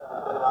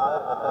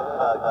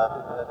Emergency.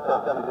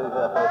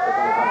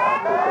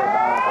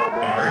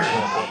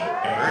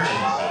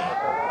 Emergency.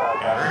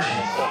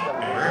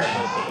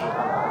 Emergency.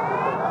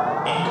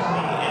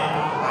 Incoming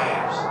enemy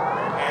fighters.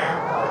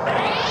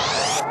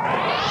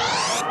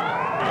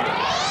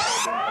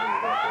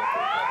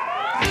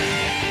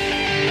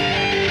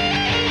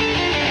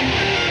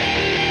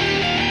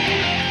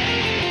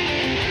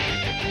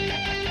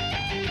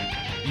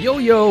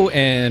 Yo,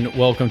 and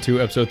welcome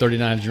to episode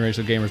 39 of the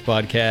Generational Gamers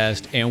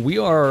Podcast. And we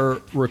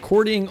are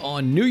recording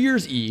on New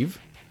Year's Eve.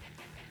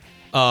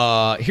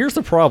 Here's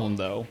the problem,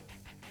 though,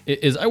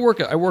 is I work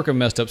a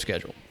messed up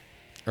schedule.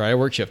 All right, I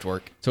work shift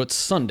work. So it's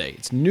Sunday.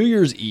 It's New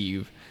Year's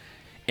Eve.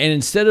 And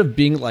instead of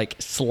being like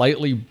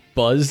slightly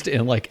buzzed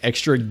and like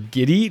extra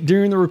giddy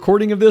during the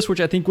recording of this, which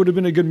I think would have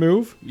been a good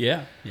move.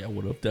 Yeah,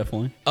 would have,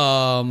 definitely.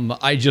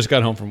 I just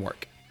got home from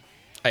work.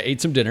 I ate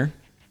some dinner.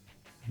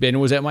 Ben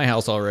was at my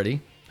house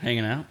already.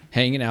 Hanging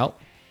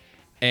out.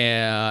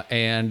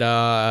 And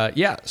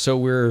so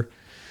we're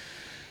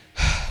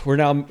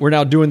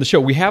now doing the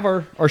show. We have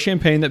our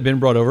champagne that Ben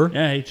brought over.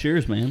 Yeah, hey,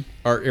 cheers, man.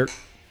 That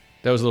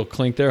was a little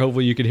clink there.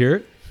 Hopefully you could hear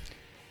it.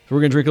 So we're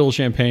gonna drink a little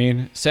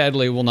champagne.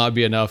 Sadly, it will not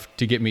be enough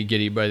to get me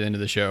giddy by the end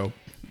of the show.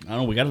 I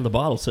don't know. We got the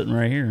bottle sitting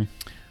right here.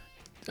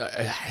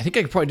 I think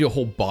I could probably do a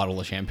whole bottle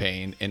of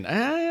champagne. And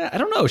I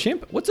don't know.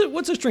 What's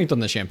the strength on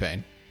the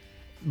champagne?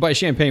 By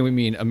champagne, we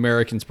mean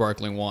American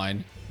sparkling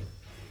wine.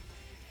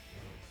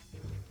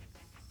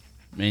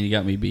 Man, you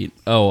got me beat.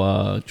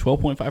 Oh,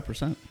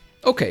 12.5%.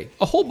 Okay,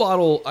 a whole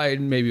bottle, I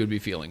maybe would be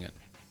feeling it.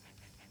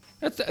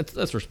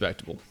 That's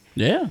respectable.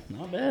 Yeah,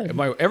 not bad.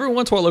 Every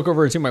once in a while, I look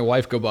over and see my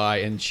wife go by,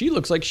 and she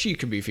looks like she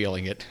could be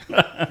feeling it.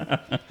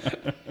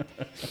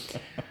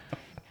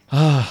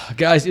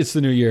 Guys, it's the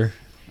new year.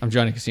 I'm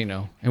Johnny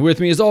Casino, and with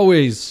me, as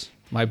always,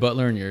 my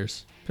butler and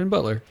yours, Ben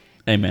Butler.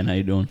 Hey, man, how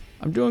you doing?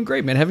 I'm doing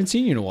great, man. Haven't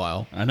seen you in a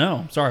while. I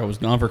know. Sorry, I was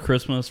gone for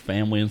Christmas,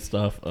 family and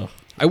stuff. Ugh.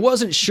 I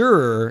wasn't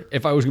sure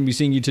if I was going to be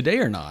seeing you today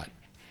or not,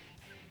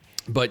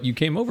 but you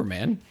came over,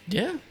 man.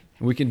 Yeah.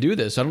 We can do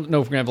this. I don't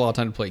know if we're going to have a lot of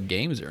time to play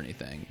games or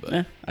anything. But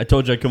Yeah, I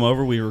told you I'd come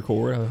over. We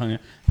record. I hung out.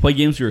 Play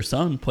games with your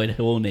son. Played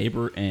Hello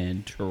Neighbor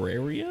and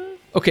Terraria.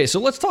 Okay, so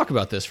let's talk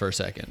about this for a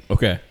second.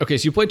 Okay. Okay,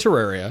 so you played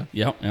Terraria,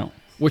 Yep.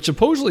 which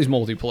supposedly is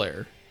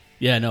multiplayer.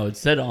 Yeah, no, it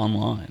said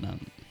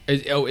online.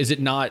 Is it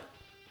not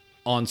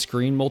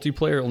on-screen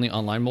multiplayer, only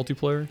online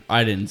multiplayer?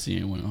 I didn't see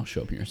anyone else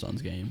show up in your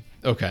son's game.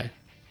 Okay.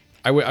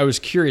 I was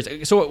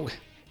curious. So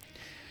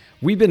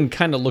we've been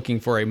kind of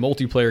looking for a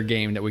multiplayer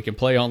game that we can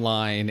play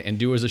online and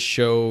do as a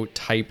show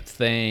type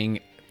thing.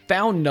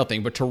 Found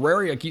nothing, but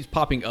Terraria keeps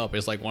popping up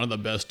as like one of the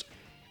best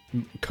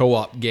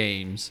co-op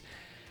games.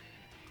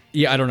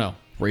 Yeah, I don't know.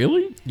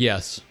 Really?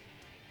 Yes.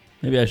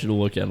 Maybe I should have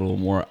looked at it a little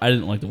more. I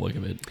didn't like the look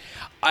of it.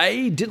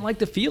 I didn't like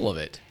the feel of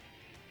it.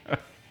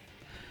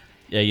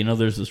 Yeah,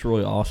 there's this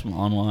really awesome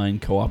online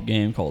co-op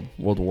game called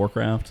World of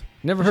Warcraft.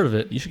 Never heard of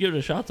it. You should give it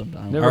a shot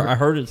sometime. Never. I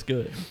heard it's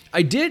good.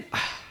 I did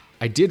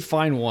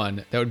find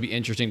one that would be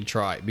interesting to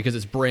try because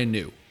it's brand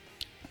new.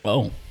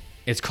 Oh.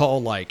 It's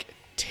called like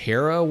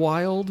Terra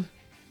Wild,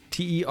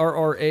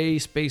 Terra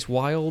space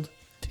Wild.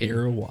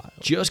 Terra Wild.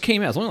 Just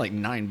came out. It's only like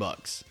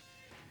 $9,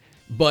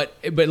 but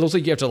it looks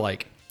like you have to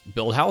like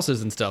build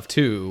houses and stuff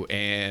too,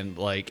 and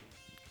like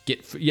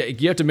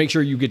you have to make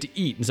sure you get to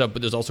eat and stuff.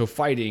 But there's also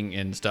fighting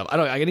and stuff.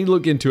 I need to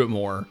look into it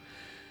more.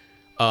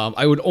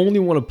 I would only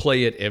want to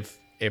play it if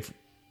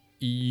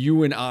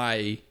you and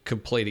I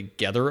could play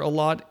together a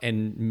lot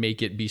and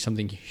make it be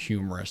something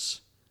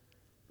humorous,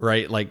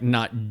 right? Like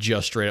not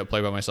just straight up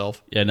play by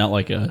myself. Yeah, not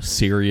like a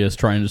serious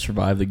trying to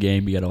survive the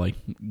game. You got to like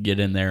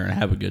get in there and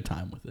have a good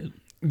time with it.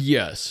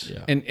 Yes.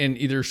 Yeah. And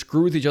either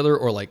screw with each other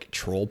or like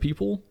troll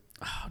people.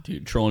 Oh,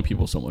 dude, trolling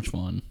people is so much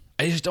fun.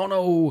 I just don't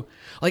know.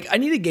 Like I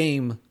need a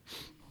game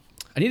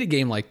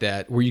like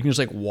that where you can just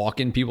like walk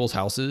in people's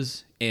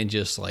houses and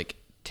just like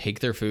take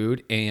their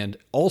food and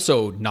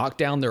also knock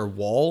down their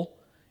wall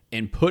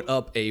and put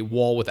up a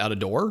wall without a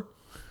door.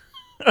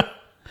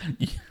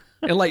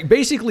 And like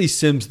basically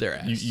Sims their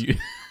ass.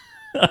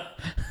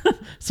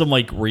 Some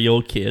like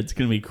real kid's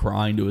gonna be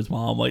crying to his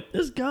mom like,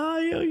 this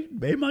guy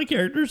made my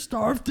character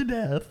starve to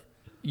death.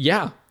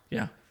 Yeah.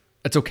 Yeah.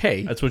 That's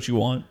okay. That's what you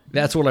want.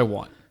 That's what I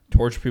want.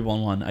 Torture people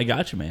online. I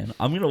got you, man.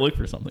 I'm gonna look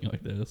for something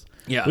like this.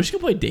 Yeah. We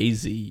should play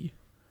DayZ.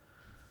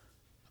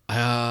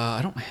 I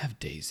don't have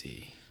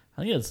DayZ.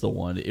 I think that's the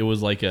one. It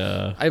was like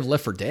I have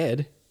Left 4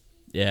 Dead.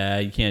 Yeah,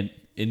 you can't.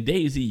 In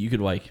DayZ, you could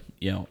like,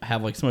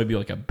 have like somebody be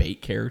like a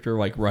bait character,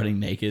 like running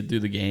naked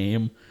through the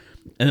game,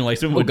 and then like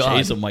someone would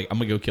chase him. Like, I'm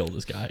gonna go kill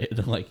this guy, and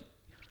then like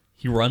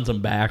he runs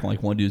him back, and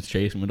like one dude's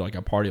chasing him into like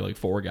a party, of, like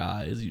 4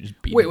 guys. You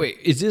just beat him. Wait,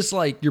 is this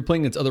like you're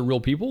playing against other real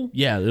people?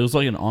 Yeah, it was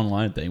like an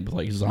online thing with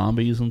like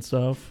zombies and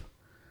stuff.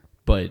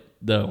 But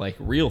the like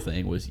real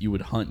thing was you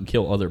would hunt and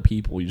kill other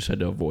people. You just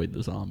had to avoid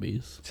the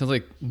zombies. Sounds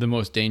like the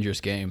most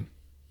dangerous game.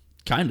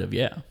 Kind of,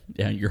 yeah.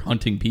 Yeah, you're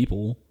hunting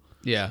people.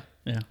 Yeah.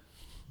 Yeah.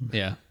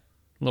 Yeah.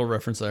 Little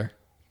reference there.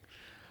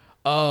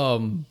 I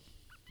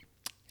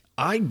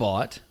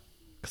bought,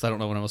 because I don't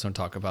know when I was going to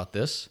talk about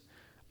this,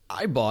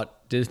 I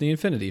bought Disney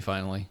Infinity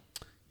finally.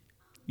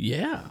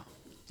 Yeah.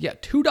 Yeah,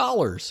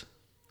 $2.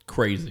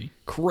 Crazy.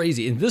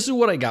 Crazy. And this is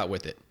what I got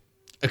with it.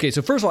 Okay,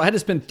 so first of all, I had to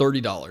spend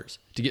 $30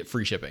 to get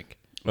free shipping.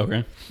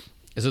 Okay.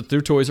 Is it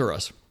through Toys R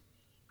Us?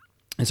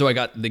 And so I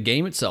got the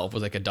game itself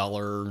was like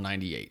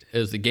 $1.98. It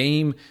was the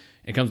game.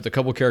 It comes with a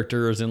couple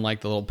characters and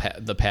like the little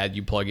pad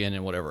you plug in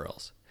and whatever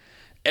else.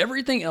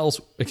 Everything else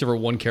except for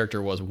one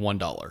character was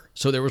 $1.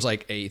 So there was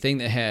like a thing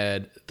that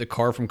had the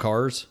car from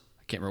Cars.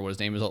 I can't remember what his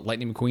name is.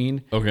 Lightning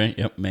McQueen. Okay.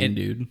 Yep. Main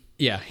dude.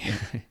 Yeah.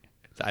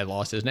 I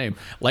lost his name.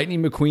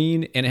 Lightning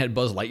McQueen, and it had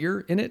Buzz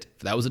Lightyear in it.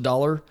 That was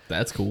 $1.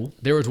 That's cool.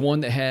 There was one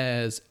that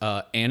has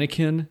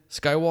Anakin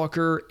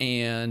Skywalker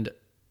and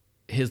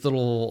his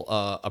little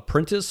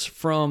apprentice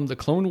from the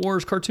Clone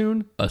Wars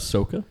cartoon.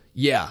 Ahsoka.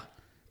 Yeah.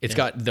 It's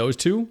got those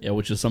two. Yeah,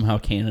 which is somehow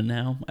canon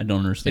now. I don't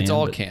understand. It's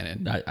all but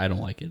canon. I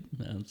don't like it.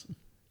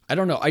 I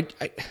don't know.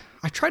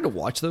 I tried to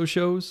watch those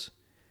shows.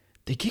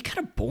 They get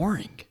kind of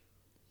boring.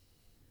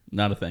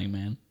 Not a thing,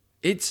 man.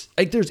 It's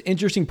like there's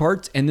interesting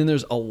parts and then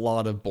there's a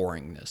lot of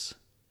boringness.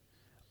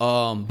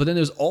 But then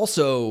there's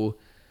also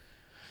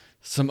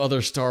some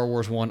other Star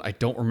Wars one. I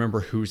don't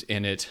remember who's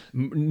in it.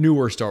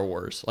 Newer Star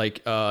Wars,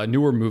 like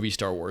newer movie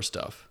Star Wars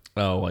stuff.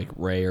 Oh, like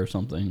Rey or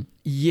something.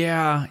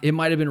 Yeah, it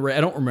might have been Rey.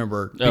 I don't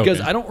remember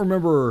because Okay. I don't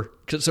remember.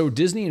 So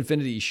Disney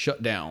Infinity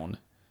shut down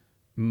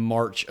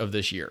March of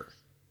this year.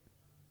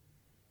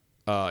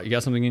 You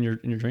got something in your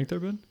drink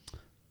there, Ben?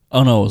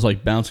 Oh no, it was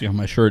like bouncing off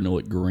my shirt and it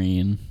looked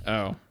green.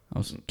 Oh. I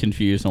was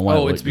confused on why.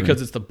 Oh, it's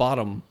because it's the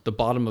bottom. The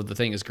bottom of the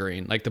thing is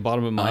green. Like the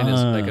bottom of mine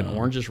is like an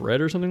orangish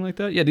red or something like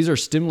that. Yeah, these are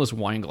stemless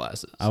wine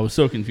glasses. I was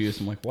so confused.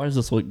 I'm like, why does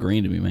this look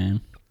green to me, man?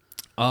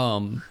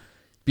 But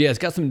yeah, it's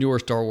got some newer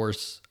Star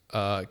Wars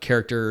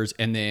characters,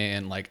 and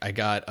then like I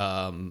got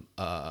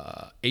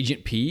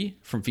Agent P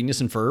from Phineas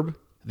and Ferb,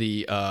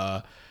 the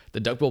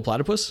duckbill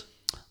platypus.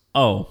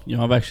 Oh,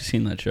 I've actually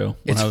seen that show.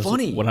 It's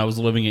funny. When I was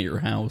living at your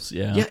house.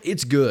 Yeah. Yeah,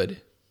 it's good.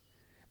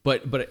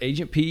 But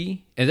Agent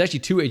P, and it's actually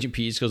two Agent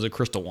Ps because the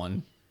crystal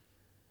one.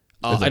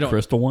 Is it a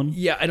crystal one?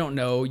 Yeah, I don't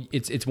know.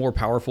 It's more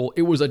powerful.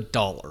 It was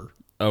 $1.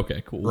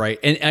 Okay, cool. Right,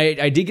 and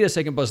I did get a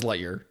second Buzz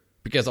Lightyear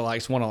because I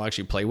like one I'll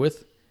actually play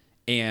with,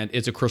 and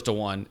it's a crystal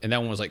one, and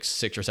that one was like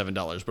 $6 or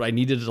 $7. But I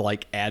needed to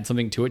like add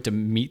something to it to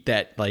meet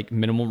that like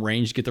minimum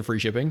range to get the free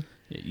shipping.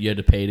 You had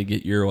to pay to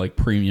get your like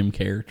premium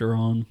character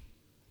on.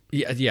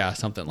 Yeah,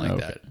 something like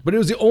Okay. that. But it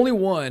was the only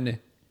one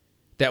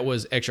that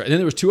was extra. And then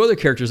there was two other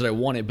characters that I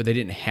wanted, but they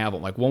didn't have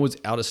them. Like one was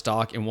out of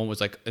stock, and one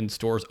was like in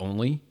stores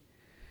only.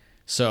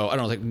 So I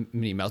don't know, like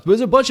Minnie Mouse. But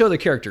there's a bunch of other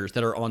characters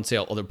that are on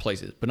sale other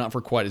places, but not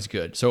for quite as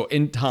good. So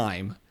in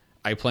time,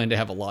 I plan to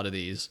have a lot of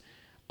these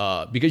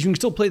because you can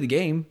still play the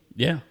game.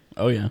 Yeah.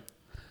 Oh yeah.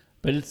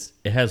 But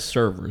it has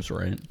servers,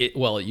 right? It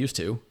used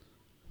to.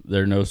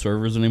 There are no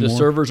servers anymore. The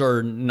servers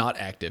are not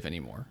active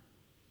anymore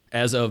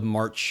as of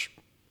March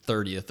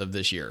 30th of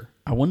this year.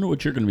 I wonder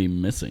what you're going to be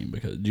missing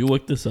because did you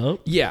look this up?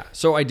 Yeah,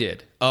 so I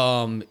did.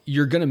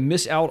 You're going to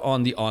miss out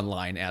on the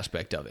online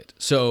aspect of it.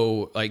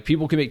 So, like,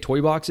 people can make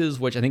toy boxes,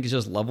 which I think is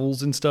just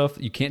levels and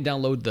stuff. You can't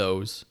download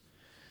those.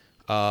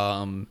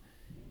 And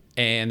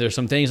there's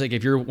some things, like,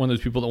 if you're one of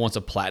those people that wants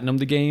to platinum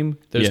the game,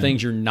 there's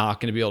things you're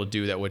not going to be able to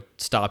do that would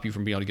stop you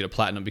from being able to get a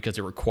platinum because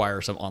they require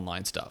some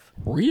online stuff.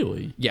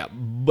 Really? Yeah,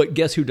 but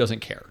guess who doesn't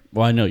care?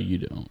 Well, I know you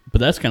don't.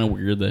 But that's kind of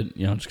weird that,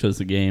 just because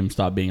the game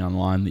stopped being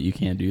online that you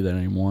can't do that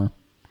anymore.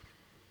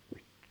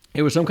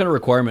 It was some kind of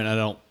requirement. I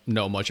don't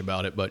know much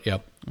about it, but yeah.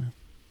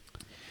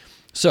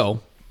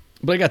 So,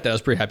 but I got that. I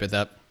was pretty happy with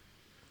that.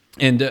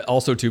 And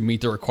also to meet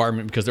the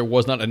requirement because there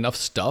was not enough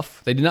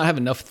stuff. They did not have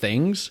enough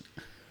things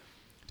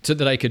so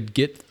that I could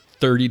get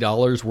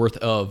 $30 worth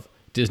of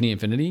Disney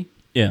Infinity.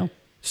 Yeah.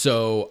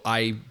 So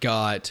I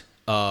got,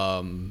 what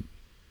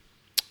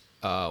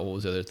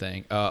was the other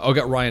thing? I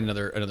got Ryan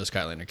another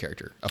Skylander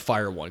character, a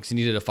fire one, because he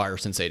needed a fire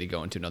sensei to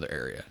go into another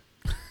area.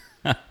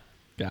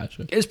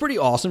 Gotcha. It's pretty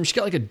awesome. She's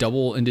got like a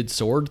double-ended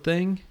sword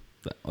thing.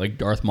 Like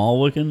Darth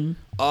Maul looking?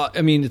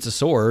 I mean, it's a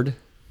sword,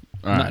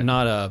 Right.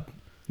 not a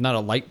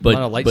light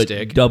But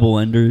stick.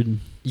 double-ended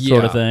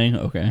sort Yeah. of thing?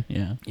 Okay,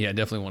 yeah. Yeah,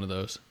 definitely one of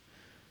those.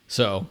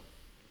 So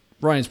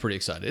Ryan's pretty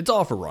excited. It's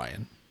all for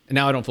Ryan. And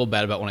now I don't feel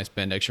bad about when I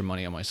spend extra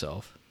money on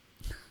myself.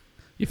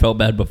 You felt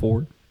bad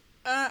before?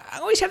 I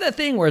always have that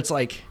thing where it's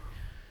like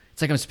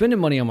I'm spending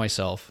money on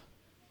myself,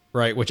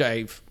 right? Which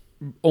I've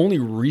only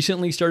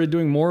recently started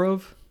doing more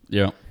of.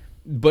 Yeah.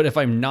 But if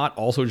I'm not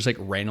also just like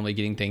randomly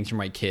getting things for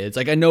my kids,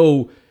 like I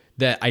know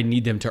that I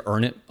need them to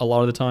earn it a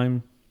lot of the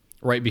time,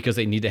 right? Because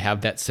they need to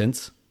have that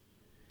sense.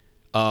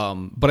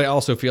 But I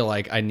also feel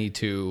like I need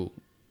to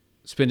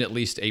spend at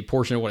least a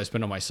portion of what I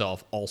spend on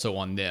myself also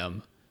on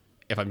them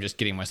if I'm just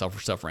getting myself for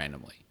stuff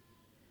randomly.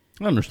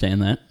 I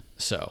understand that.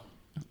 So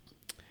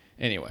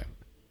anyway.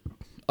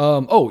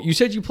 You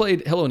said you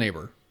played Hello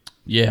Neighbor.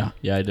 Yeah,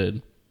 I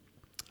did.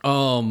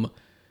 And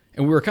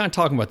we were kind of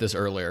talking about this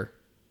earlier.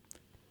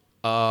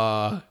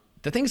 The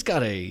thing's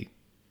got a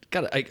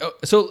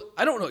so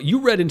I don't know. You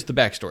read into the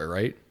backstory,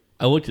 right?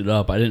 I looked it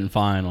up. I didn't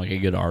find like a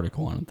good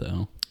article on it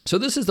though. So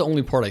this is the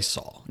only part I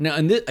saw. Now,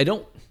 and I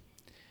don't.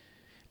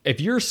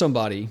 If you're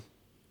somebody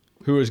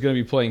who is going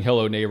to be playing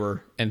Hello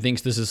Neighbor and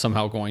thinks this is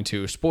somehow going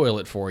to spoil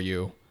it for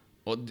you,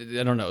 well,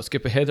 I don't know,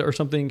 skip ahead or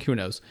something, who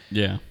knows.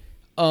 Yeah.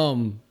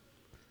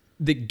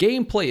 The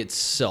gameplay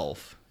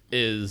itself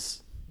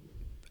is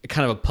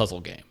kind of a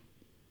puzzle game,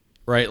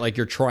 right? Like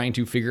you're trying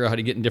to figure out how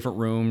to get in different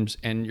rooms,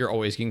 and you're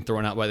always getting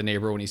thrown out by the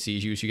neighbor when he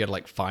sees you, so you got to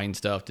like find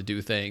stuff to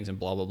do things and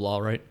blah, blah, blah,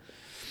 right?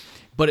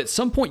 But at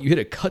some point you hit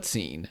a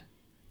cutscene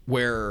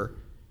where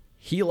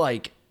he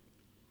like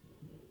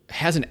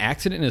has an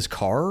accident in his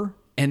car,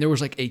 and there was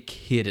like a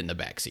kid in the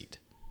backseat.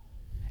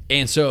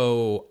 And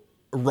so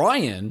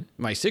Ryan,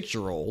 my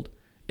 6-year-old,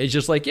 is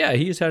just like, yeah,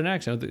 he just had an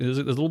accident. There's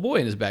a little boy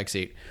in his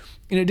backseat.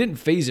 And it didn't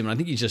faze him. And I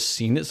think he's just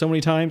seen it so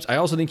many times. I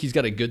also think he's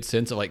got a good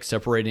sense of like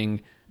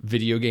separating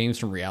video games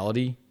from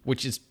reality,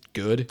 which is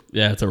good.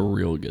 Yeah, it's a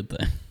real good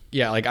thing.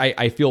 Yeah, like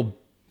I feel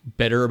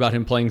better about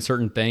him playing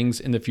certain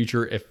things in the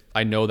future if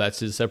I know that's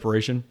his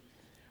separation.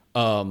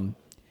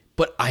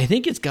 But I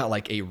think it's got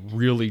like a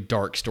really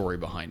dark story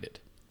behind it.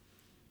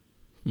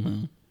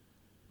 Mm-hmm.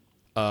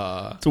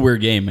 It's a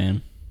weird game,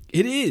 man.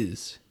 It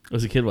is.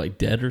 Was the kid like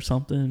dead or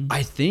something?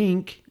 I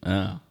think.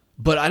 Oh.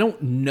 But I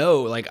don't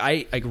know. Like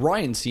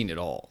Ryan's seen it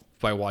all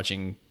by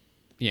watching,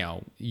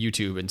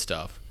 YouTube and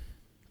stuff.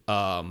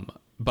 But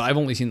I've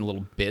only seen the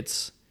little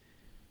bits.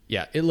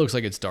 Yeah, it looks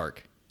like it's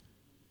dark.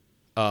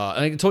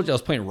 And I told you I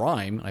was playing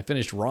Rime. I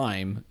finished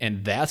Rime,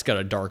 and that's got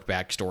a dark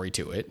backstory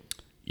to it.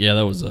 Yeah,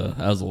 that was a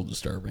little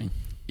disturbing.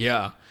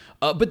 Yeah,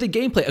 but the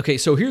gameplay. Okay,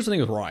 so here's the thing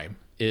with Rime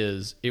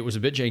is it was a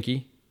bit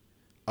janky.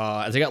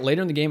 As I got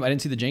later in the game, I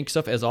didn't see the jank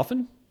stuff as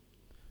often,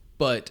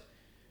 but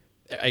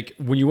like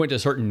when you went to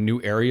certain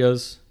new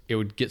areas, it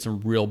would get some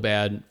real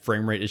bad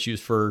frame rate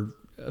issues for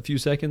a few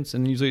seconds,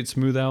 and usually it'd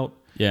smooth out.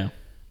 Yeah.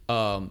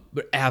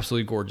 But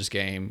absolutely gorgeous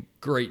game,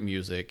 great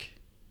music.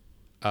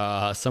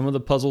 Some of the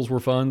puzzles were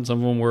fun, some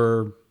of them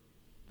were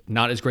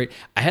not as great.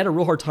 I had a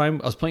real hard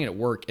time. I was playing at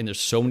work, and there's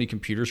so many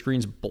computer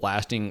screens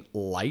blasting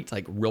light,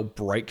 like real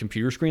bright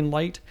computer screen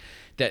light,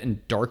 that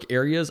in dark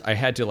areas, I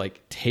had to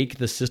like take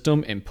the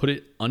system and put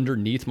it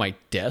underneath my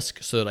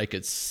desk so that I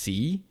could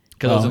see.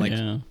 Because I was like,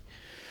 yeah.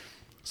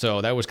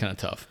 So that was kind of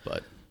tough,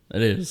 but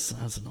that's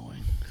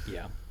annoying.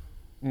 Yeah.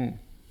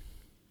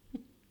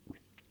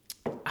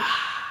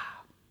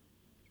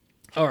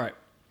 All right.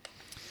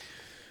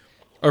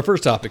 Our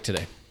first topic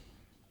today,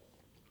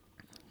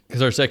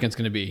 because our second's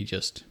going to be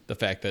just the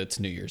fact that it's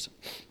New Year's.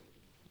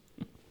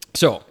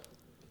 So,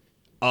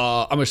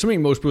 I'm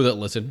assuming most people that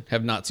listen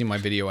have not seen my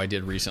video I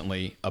did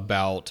recently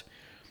about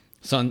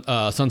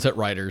Sunset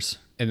Riders,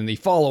 and then the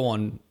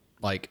follow-on,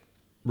 like,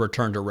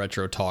 Return to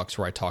Retro talks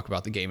where I talk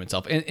about the game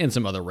itself and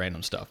some other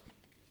random stuff.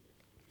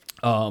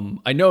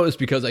 I know this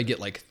because I get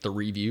like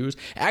 3 views.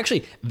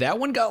 Actually, that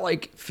one got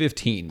like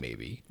 15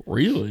 maybe.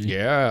 Really?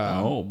 Yeah.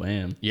 Oh,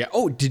 man. Yeah.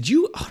 Oh, did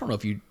you? I don't know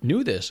if you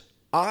knew this.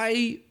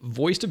 I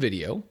voiced a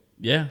video.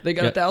 Yeah. They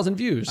got 1,000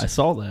 views. I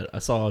saw that. I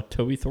saw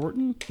Toby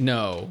Thornton.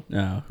 No.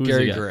 Who's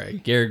Gary the guy?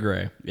 Gray. Gary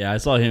Gray. Yeah, I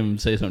saw him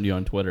say something to you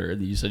on Twitter.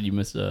 You said you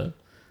missed a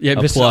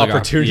missed plug an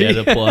opportunity. Yeah,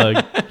 the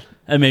plug.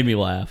 That made me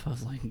laugh. I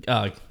was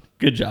like,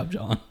 good job,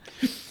 John.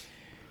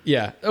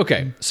 Yeah.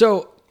 Okay.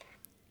 So,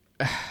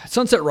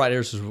 Sunset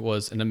Riders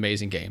was an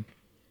amazing game.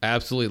 I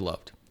absolutely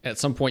loved. At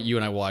some point, you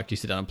and I will actually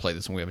sit down and play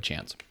this when we have a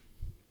chance.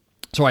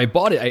 So I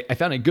bought it. I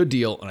found a good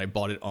deal, and I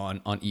bought it on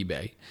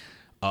eBay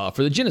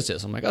for the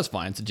Genesis. I'm like, that's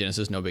fine. It's a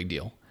Genesis, no big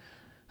deal.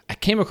 I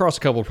came across a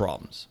couple of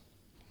problems.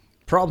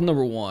 Problem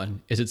number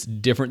 1 is it's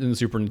different than the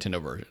Super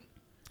Nintendo version.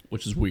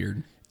 Which is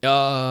weird.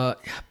 But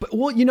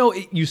well,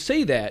 you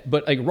say that,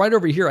 but like right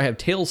over here, I have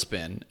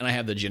Tailspin, and I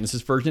have the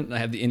Genesis version, and I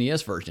have the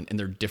NES version, and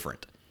they're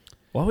different.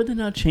 Why would they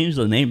not change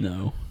the name,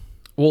 though?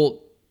 Well,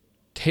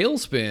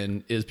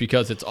 Tailspin is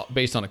because it's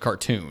based on a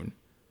cartoon.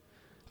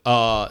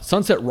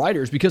 Sunset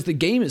Riders, because the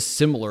game is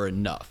similar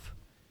enough.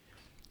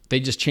 They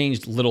just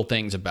changed little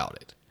things about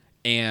it.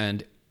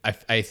 And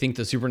I think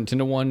the Super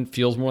Nintendo one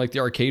feels more like the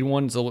arcade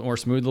one. It's a little more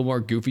smooth, a little more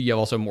goofy. You have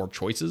also more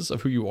choices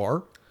of who you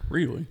are.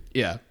 Really?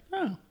 Yeah.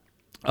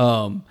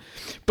 Oh.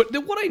 But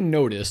then what I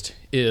noticed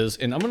is,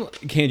 and I'm going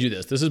to hand you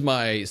this. This is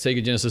my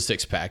Sega Genesis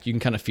 6-pack. You can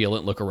kind of feel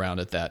it, look around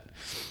at that.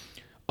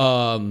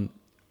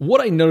 What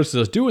I noticed as I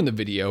was doing the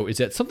video is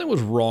that something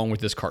was wrong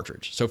with this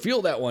cartridge. So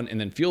feel that one and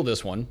then feel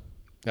this one.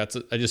 I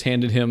just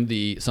handed him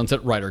the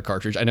Sunset Rider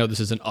cartridge. I know this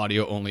is an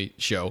audio-only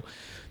show.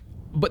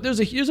 But there's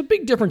a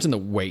big difference in the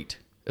weight.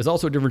 There's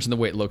also a difference in the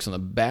way it looks on the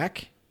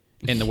back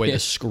and the way the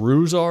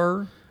screws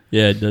are.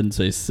 Yeah, it doesn't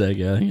say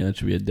Sega. I think that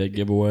should be a dead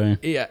giveaway.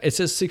 Yeah, it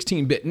says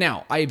 16-bit.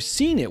 Now, I've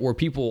seen it where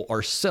people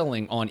are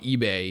selling on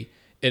eBay,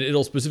 and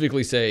it'll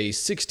specifically say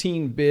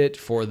 16-bit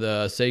for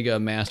the Sega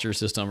Master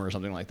System or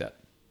something like that.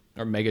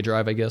 Or Mega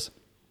Drive, I guess.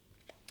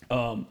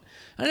 I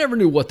never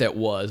knew what that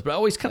was, but I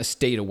always kind of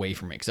stayed away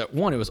from it. Because,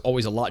 1, it was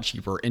always a lot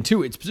cheaper. And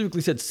 2, it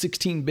specifically said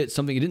 16-bit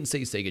something. It didn't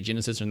say Sega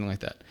Genesis or anything like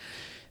that.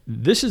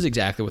 This is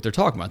exactly what they're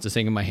talking about. It's this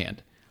thing in my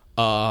hand.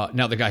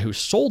 Now, the guy who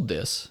sold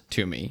this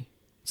to me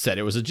said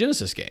it was a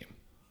Genesis game.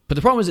 But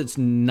the problem is it's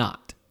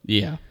not.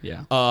 Yeah.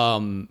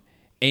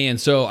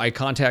 And so I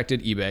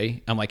contacted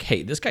eBay. I'm like,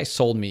 hey, this guy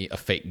sold me a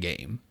fake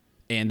game.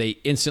 And they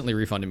instantly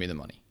refunded me the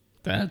money.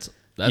 That's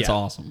Yeah.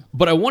 awesome.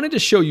 But I wanted to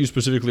show you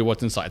specifically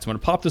what's inside. So I'm going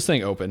to pop this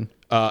thing open.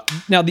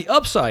 Now, the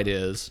upside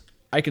is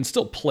I can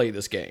still play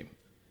this game,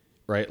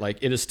 right? Like,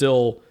 it is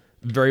still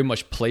very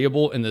much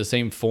playable in the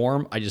same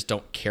form. I just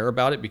don't care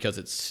about it because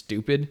it's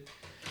stupid.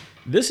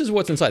 This is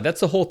what's inside. That's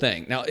the whole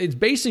thing. Now, it's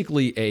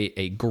basically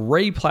a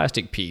gray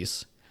plastic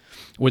piece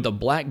with a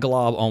black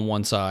glob on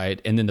one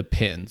side and then the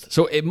pins.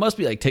 So it must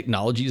be like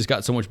technology just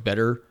got so much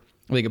better.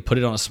 They could put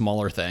it on a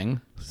smaller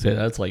thing. So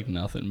that's like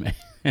nothing,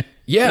 man.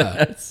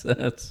 Yeah.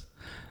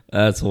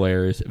 That's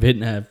hilarious. If it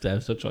didn't have to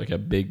have such like a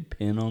big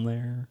pin on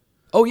there.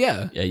 Oh,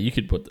 yeah. Yeah, you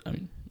could put, I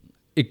mean,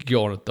 It could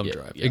go on a thumb Yeah,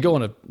 drive. yeah. It could go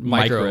on a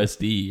micro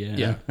SD. Yeah,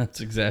 Yeah.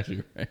 That's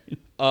exactly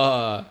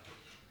right.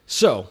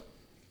 So,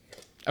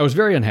 I was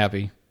very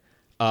unhappy.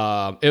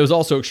 It was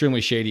also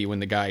extremely shady when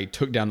the guy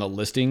took down the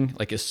listing,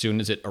 like as soon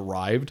as it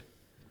arrived.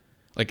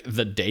 Like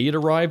the day it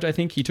arrived, I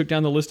think he took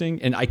down the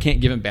listing, and I can't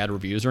give him bad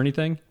reviews or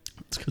anything.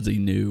 It's because he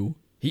knew.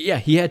 He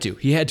had to.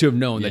 He had to have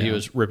known that he Yeah.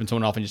 was ripping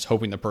someone off and just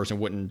hoping the person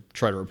wouldn't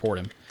try to report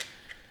him.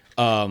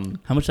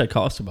 How much that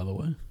cost, by the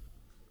way?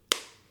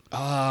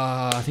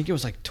 I think it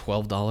was like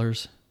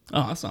 $12.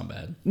 Oh, that's not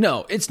bad.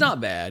 No, it's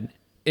not bad.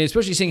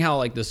 Especially seeing how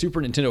like the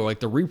Super Nintendo, like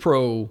the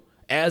repro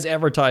as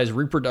advertised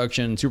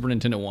reproduction Super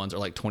Nintendo ones are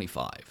like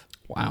 25.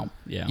 Wow.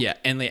 Yeah. Yeah,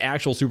 and the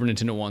actual Super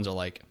Nintendo ones are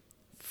like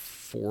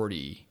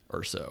 40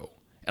 or so.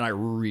 And I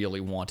really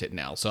want it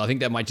now. So I think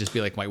that might just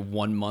be like my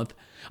 1 month.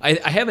 I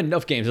have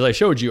enough games, as I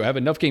showed you, I have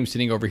enough games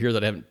sitting over here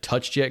that I haven't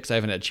touched yet because I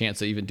haven't had a chance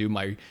to even do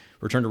my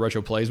Return to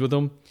Retro plays with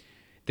them,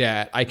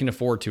 that I can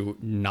afford to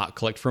not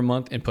collect for a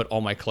month and put all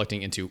my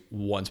collecting into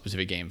one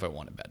specific game if I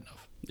want it bad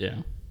enough.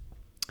 Yeah.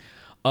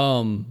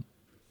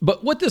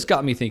 But what this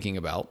got me thinking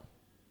about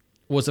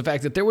was the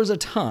fact that there was a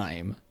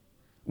time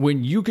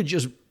when you could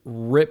just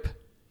rip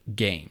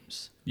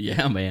games.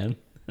 Yeah, man.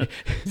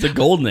 It's a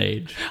golden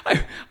age.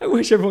 I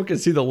wish everyone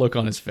could see the look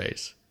on his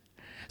face.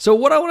 So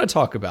what I want to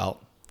talk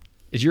about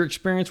is your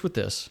experience with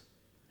this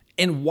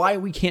and why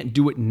we can't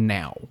do it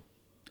now.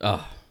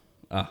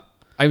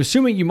 I'm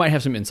assuming you might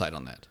have some insight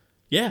on that.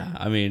 Yeah.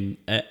 I mean,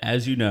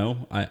 as you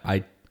know,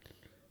 I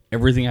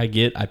everything I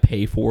get, I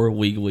pay for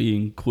legally,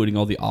 including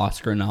all the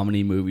Oscar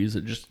nominee movies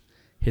that just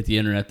hit the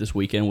internet this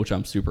weekend, which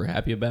I'm super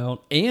happy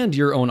about. And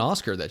your own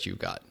Oscar that you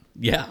got.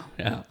 Yeah.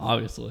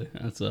 Obviously,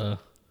 that's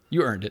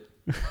You earned it.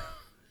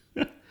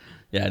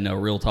 Yeah, no,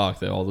 real talk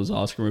though. All those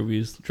Oscar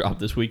movies dropped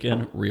this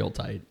weekend, real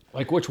tight.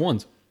 Like which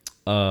ones?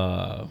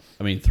 I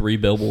mean, 3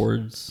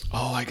 Billboards.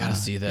 Oh, I gotta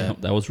see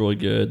that. That was really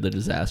good. The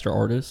Disaster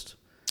Artist.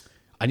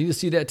 I need to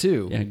see that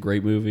too. Yeah,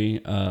 great movie.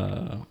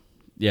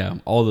 Yeah,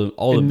 all the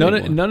And big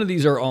ones. none of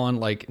these are on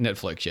like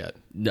Netflix yet.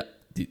 No,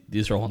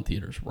 these are all in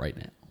theaters right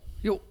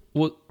now.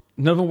 Well,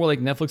 none of them were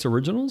like Netflix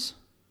originals.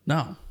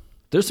 No.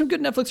 There's some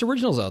good Netflix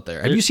originals out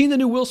there. Have you seen the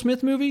new Will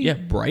Smith movie? Yeah,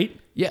 Bright.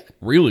 Yeah.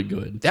 Really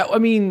good. That, I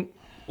mean,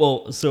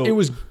 Well, so it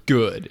was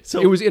good. So-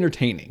 it was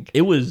entertaining.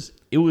 it was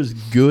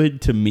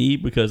good to me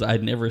because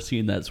I'd never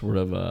seen that sort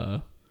of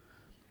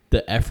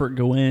the effort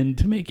go in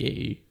to make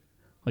a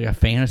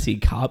fantasy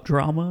cop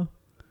drama.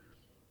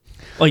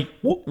 Like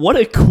what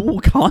a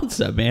cool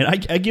concept, man!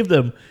 I give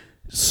them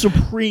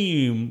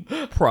supreme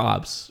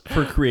props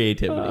for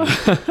creativity.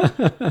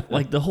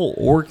 Like the whole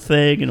orc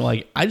thing, and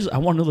like I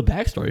want to know the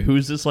backstory. Who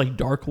is this like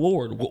Dark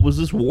Lord? What was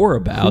this war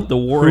about? The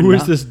war. Who in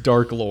is this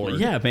Dark Lord?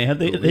 Yeah, man.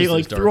 They is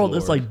like this threw Dark all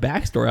this Lord? like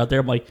backstory out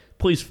there. I'm like,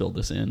 please fill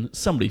this in.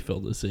 Somebody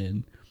fill this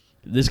in.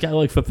 This guy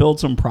like fulfilled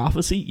some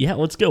prophecy. Yeah,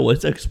 let's go.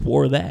 Let's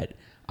explore that.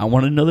 I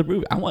want another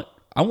movie.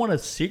 I want a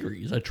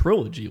series, a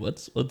trilogy.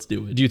 Let's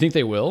do it. Do you think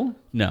they will?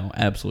 No,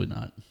 absolutely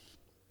not.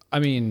 I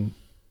mean,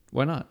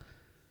 why not?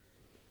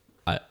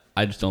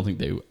 I just don't think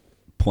they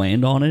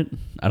planned on it.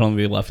 I don't think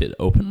they left it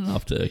open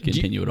enough to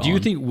continue it on. Do you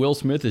think Will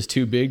Smith is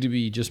too big to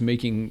be just made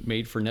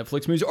for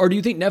Netflix movies? Or do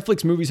you think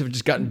Netflix movies have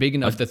just gotten big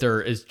enough that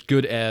they're as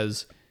good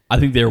as... I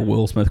think they're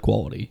Will Smith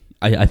quality.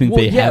 I think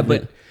Well, they yeah, have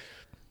but it.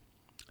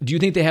 do you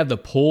think they have the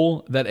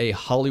pull that a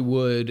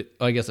Hollywood...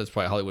 I guess that's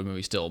probably a Hollywood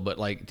movie still, but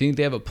like, do you think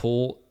they have a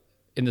pull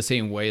in the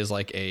same way as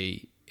like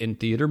a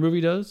in-theater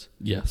movie does?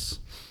 Yes.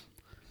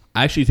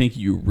 I actually think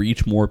you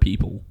reach more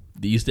people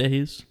these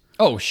days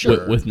Oh,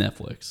 sure. with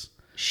Netflix.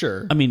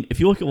 Sure. I mean, if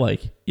you look at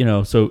like,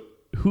 so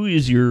who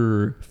is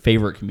your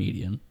favorite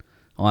comedian?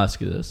 I'll ask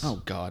you this.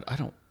 Oh God, I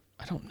don't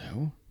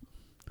know.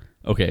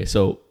 Okay,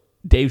 so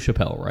Dave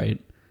Chappelle, right?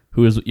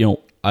 Who is,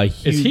 a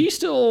huge... Is he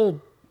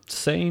still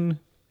sane?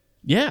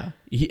 Yeah.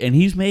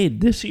 He's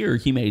made, this year,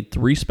 he made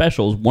 3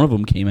 specials. One of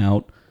them came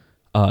out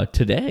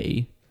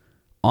today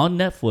on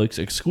Netflix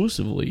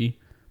exclusively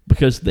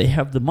because they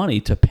have the money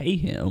to pay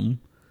him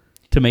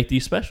to make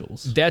these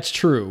specials. That's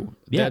true.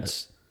 Yeah.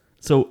 That's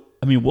So,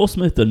 I mean, Will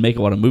Smith doesn't make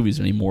a lot of movies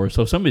anymore,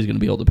 so if somebody's going to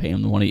be able to pay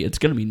him the money, it's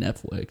going to be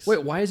Netflix.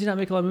 wait. Why does he not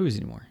make a lot of movies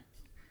anymore?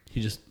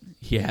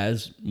 He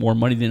has more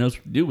money than he knows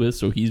what to do with,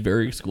 so he's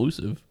very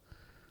exclusive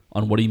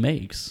on what he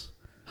makes.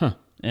 Huh.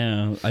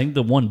 Yeah, I think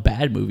the one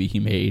bad movie he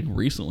made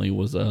recently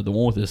was the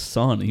one with his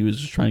son. He was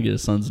just trying to get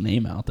his son's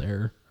name out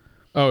there.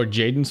 Oh,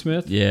 Jaden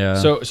Smith. Yeah.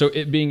 So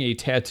it being a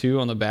tattoo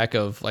on the back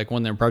of like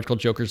one of their Practical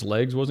Joker's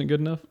legs wasn't good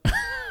enough.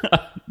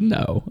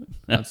 No.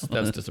 That's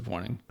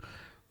disappointing.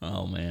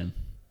 Oh man.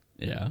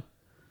 Yeah.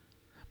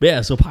 But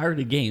yeah, so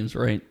pirated games,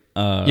 right?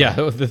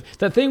 Yeah,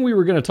 that thing we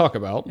were going to talk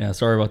about. Yeah,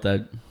 sorry about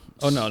that.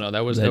 Oh no,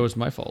 that was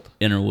my fault.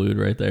 Interlude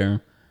right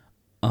there.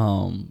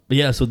 But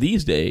yeah, so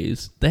these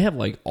days they have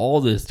like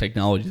all this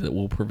technology that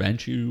will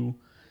prevent you,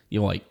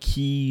 like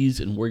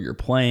keys and where you're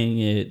playing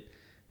it,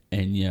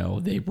 and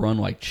they run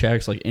like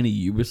checks. Like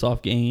any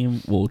Ubisoft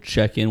game will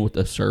check in with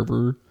the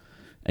server,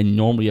 and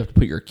normally you have to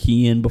put your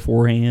key in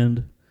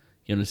beforehand.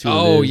 To see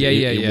what it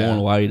is. It won't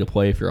allow you to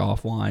play if you're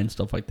offline,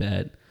 stuff like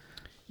that.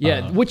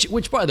 Yeah,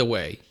 which by the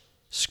way,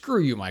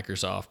 screw you,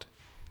 Microsoft.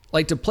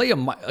 Like to play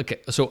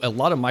so a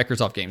lot of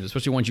Microsoft games,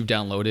 especially ones you've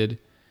downloaded,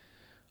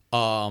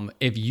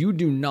 if you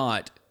do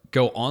not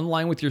go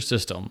online with your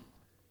system,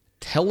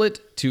 tell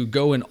it to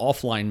go in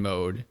offline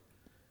mode,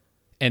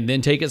 and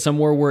then take it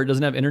somewhere where it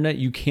doesn't have internet,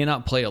 you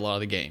cannot play a lot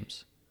of the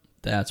games.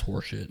 That's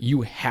horseshit.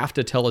 You have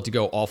to tell it to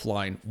go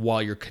offline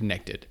while you're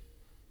connected.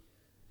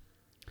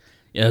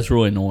 Yeah, that's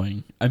really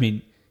annoying. I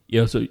mean,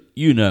 so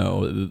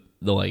the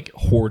like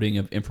hoarding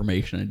of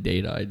information and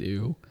data I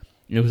do.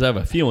 Because I have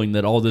a feeling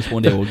that all this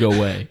one day will go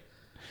away.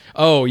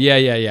 Oh,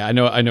 yeah. I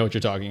know what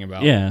you're talking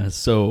about. Yeah,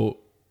 so,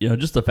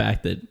 just the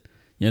fact that,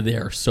 they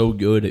are so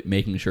good at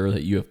making sure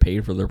that you have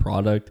paid for their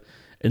product.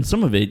 And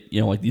some of it,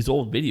 like these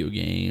old video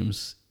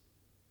games,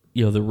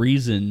 the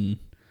reason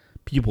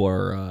people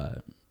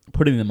are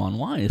putting them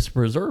online is to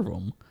preserve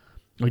them.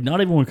 Like,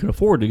 not everyone can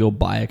afford to go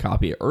buy a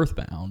copy of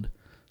Earthbound.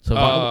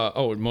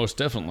 So most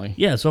definitely.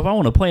 Yeah, so if I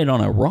want to play it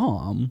on a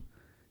ROM,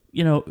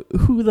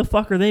 who the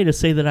fuck are they to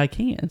say that I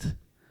can't?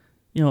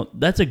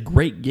 That's a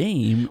great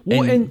game.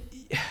 Well,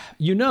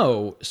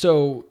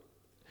 so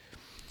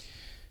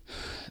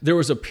there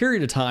was a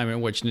period of time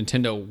in which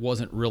Nintendo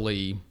wasn't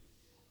really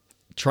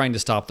trying to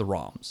stop the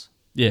ROMs.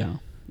 Yeah.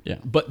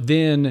 But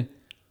then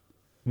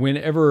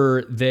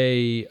whenever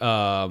they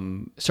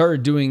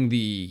started doing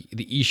the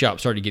eShop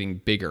started getting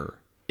bigger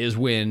is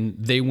when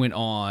they went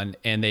on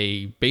and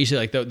they basically,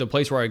 like the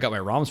place where I got my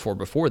ROMs for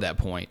before that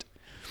point,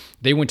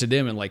 they went to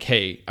them and like,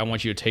 hey, I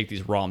want you to take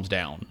these ROMs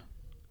down.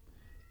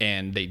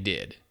 And they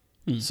did.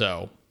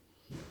 So.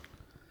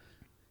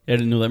 I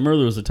didn't know that. Remember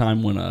there was a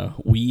time when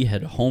Wii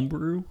had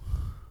homebrew? I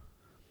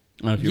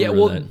don't know if you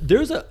remember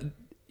that.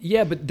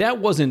 But that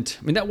wasn't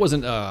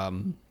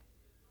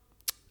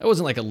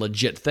like a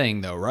legit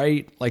thing though,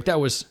 right? Like that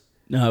was.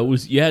 No, it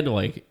was, you had to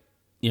like,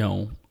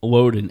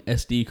 load an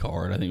SD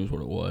card, I think was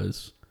what it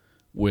was,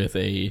 with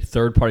a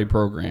third-party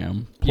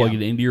program, plug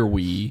it into your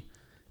Wii,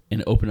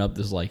 and open up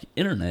this like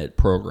internet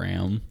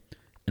program.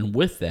 And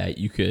with that,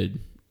 you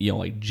could,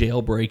 like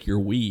jailbreak your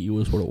Wii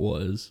was what it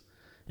was,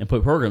 and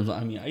put programs.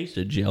 I mean, I used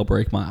to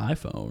jailbreak my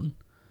iPhone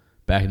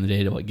back in the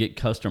day to like get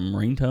custom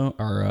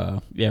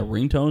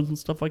ringtones and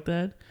stuff like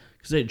that,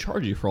 because they'd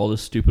charge you for all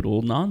this stupid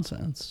old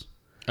nonsense.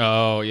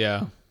 Oh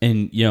yeah,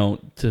 and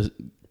to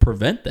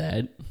prevent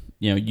that,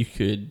 you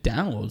could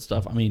download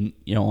stuff. I mean,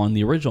 on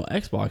the original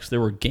Xbox,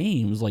 there were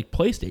games like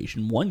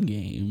PlayStation 1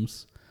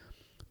 games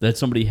that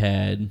somebody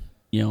had,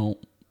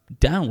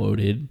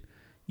 downloaded.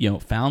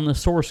 Found the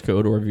source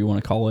code, or whatever you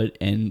want to call it,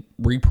 and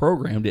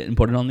reprogrammed it and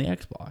put it on the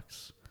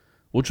Xbox,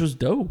 which was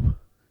dope.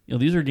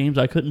 These are games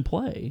I couldn't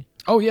play.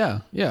 Oh,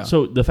 yeah.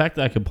 So the fact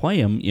that I could play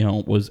them,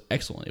 was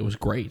excellent. It was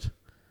great.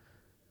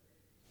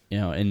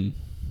 And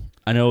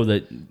I know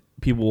that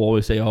people will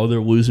always say, oh,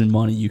 they're losing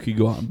money. You could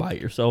go out and buy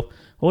it yourself.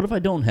 What if I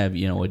don't have,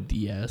 a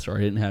DS, or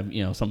I didn't have,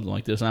 something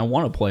like this, and I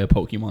want to play a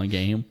Pokemon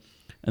game,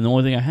 and the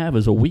only thing I have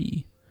is a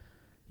Wii?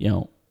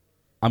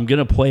 I'm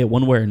going to play it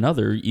one way or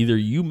another. Either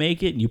you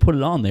make it and you put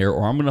it on there,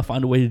 or I'm going to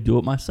find a way to do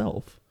it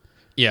myself.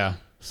 Yeah.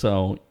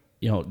 So,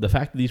 the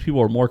fact that these people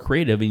are more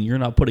creative and you're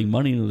not putting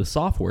money into the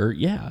software,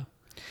 yeah.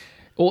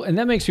 Well, and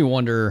that makes me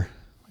wonder,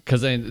 because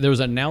there was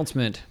an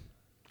announcement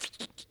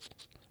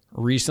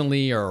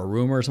recently, or a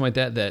rumor or something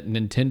like that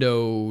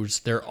Nintendo's,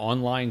 their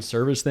online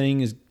service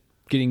thing is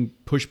getting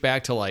pushed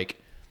back to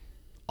like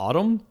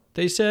autumn,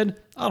 they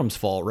said. Autumn's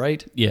fall,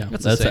 right? Yeah,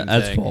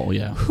 that's fall,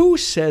 yeah. Who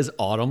says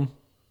autumn?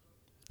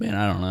 Man,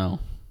 I don't know.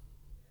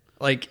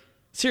 Like,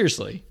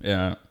 seriously.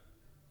 Yeah.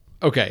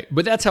 Okay,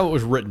 but that's how it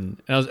was written.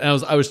 And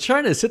I was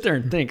trying to sit there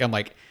and think. I'm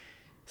like,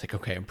 it's like,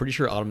 okay, I'm pretty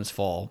sure autumn is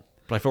fall,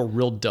 but I feel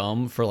real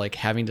dumb for like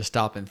having to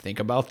stop and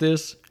think about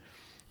this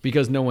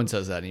because no one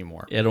says that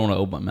anymore. Yeah, I don't want to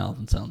open my mouth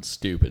and sound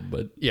stupid,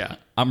 but yeah,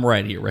 I'm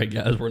right here, right,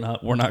 guys? We're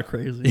not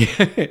crazy.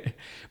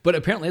 But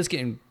apparently, it's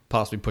getting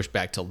possibly pushed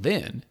back till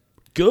then.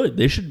 Good.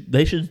 They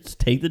should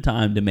take the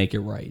time to make it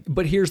right.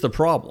 But here's the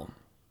problem.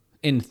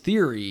 In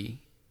theory,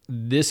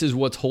 this is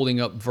what's holding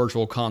up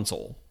Virtual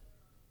Console.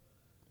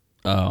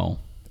 Oh.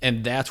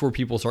 And that's where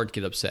people start to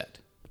get upset.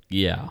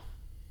 Yeah.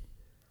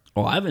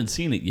 Well, I haven't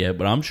seen it yet,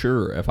 but I'm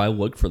sure if I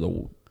look for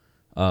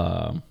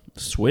the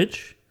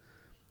Switch,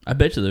 I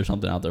bet you there's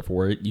something out there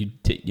for it.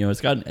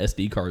 It's got an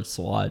SD card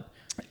slot.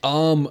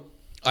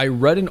 I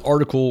read an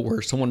article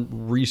where someone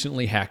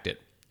recently hacked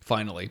it.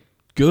 Finally,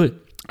 good.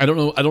 I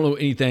don't know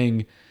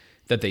anything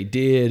that they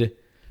did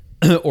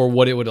or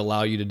what it would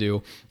allow you to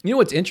do. You know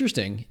what's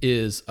interesting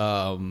is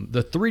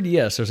the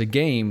 3DS. There's a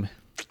game.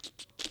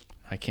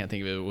 I can't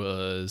think of it. It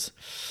was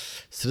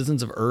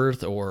Citizens of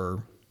Earth,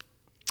 or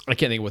I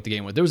can't think of what the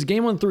game was. There was a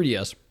game on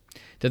 3DS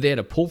that they had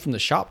to pull from the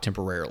shop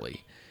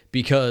temporarily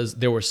because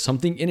there was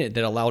something in it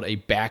that allowed a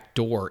back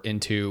door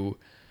into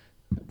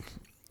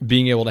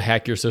being able to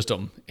hack your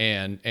system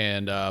and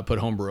put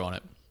homebrew on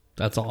it.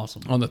 That's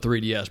awesome. On the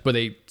 3DS, but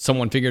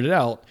someone figured it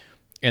out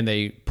and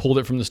they pulled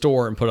it from the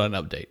store and put out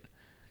an update.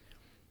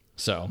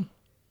 So,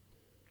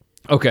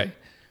 okay,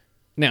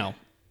 now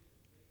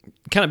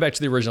kind of back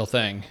to the original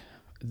thing.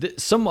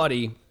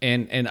 Somebody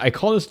and I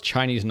call this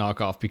Chinese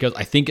knockoff because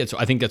I think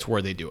that's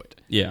where they do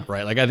it. Yeah.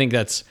 Right. Like I don't think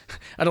that's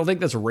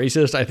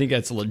racist. I think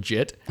that's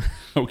legit.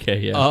 Okay.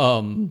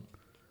 Yeah.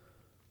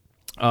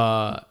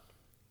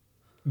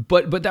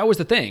 But that was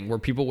the thing where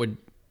people would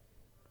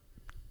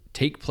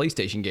take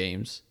PlayStation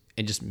games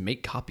and just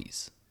make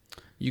copies.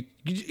 You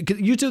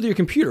do your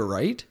computer,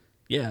 right?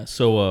 Yeah.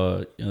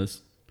 So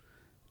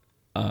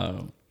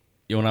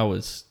when I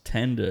was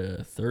 10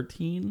 to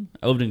 13,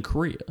 I lived in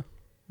Korea,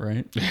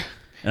 right?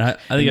 And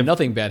I think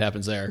nothing bad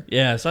happens there.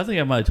 Yeah, so I think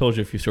I might have told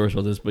you a few stories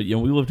about this, but we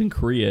lived in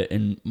Korea,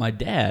 and my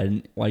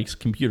dad likes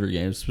computer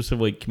games,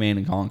 specifically Command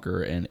and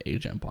Conquer and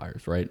Age of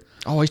Empires, right?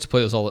 Oh, I used to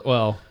play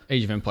those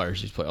Age of Empires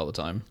I used to play all the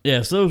time.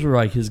 Yeah, so those were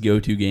like his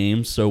go-to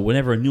games. So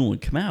whenever a new one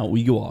would come out,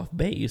 we go off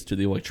base to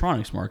the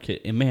electronics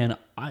market, and man,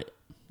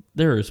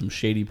 there are some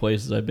shady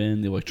places I've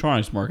been. The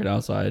electronics market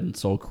outside in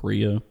Seoul,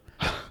 Korea.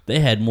 They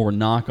had more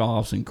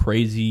knockoffs and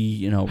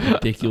crazy,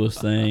 ridiculous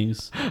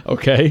things.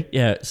 Okay.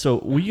 Yeah,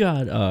 so we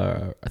got,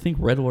 I think,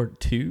 Red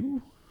Alert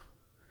 2.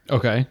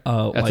 Okay.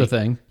 That's a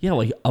thing. Yeah,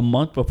 like a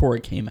month before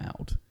it came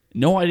out.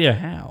 No idea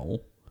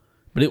how,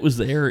 but it was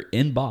there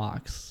in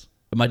box.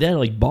 And my dad,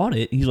 bought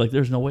it, and he's like,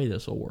 there's no way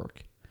this will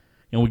work.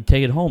 We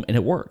take it home, and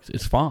it works.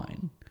 It's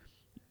fine.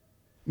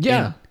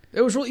 Yeah. And,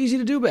 it was real easy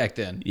to do back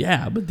then.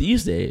 Yeah, but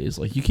these days,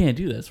 you can't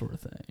do that sort of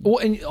thing. Well,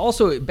 and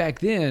also back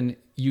then,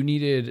 you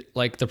needed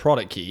the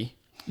product key.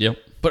 Yep.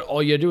 But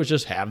all you had to do was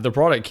just have the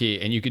product key,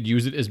 and you could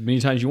use it as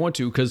many times as you want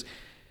to, because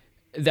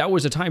that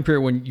was a time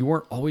period when you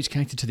weren't always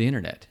connected to the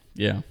internet.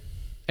 Yeah.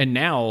 And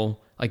now,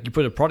 you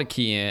put a product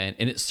key in,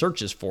 and it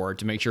searches for it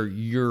to make sure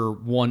you're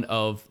one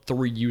of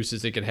 3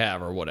 uses it could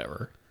have or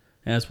whatever.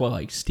 And that's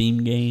why,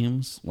 Steam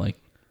games,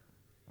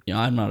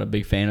 I'm not a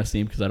big fan of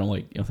Steam because I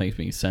don't things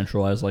being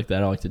centralized like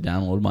that. I like to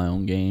download my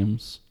own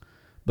games.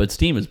 But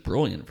Steam is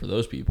brilliant for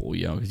those people,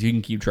 because you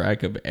can keep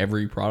track of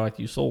every product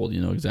you sold.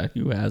 You know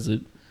exactly who has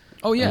it.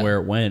 Oh, yeah. And where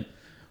it went.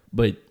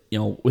 But,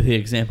 with the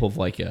example of,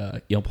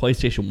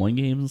 PlayStation 1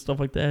 games and stuff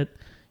like that,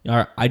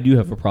 I do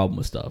have a problem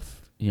with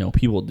stuff.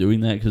 People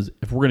doing that, because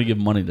if we're going to give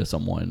money to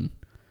someone,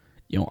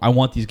 I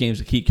want these games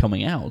to keep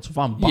coming out. So if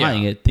I'm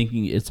buying it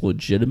thinking it's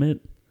legitimate,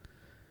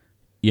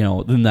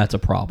 then that's a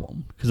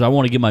problem. Because I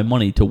want to give my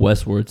money to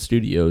Westwood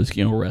Studios,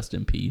 rest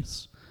in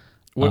peace.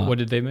 What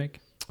did they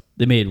make?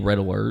 They made Red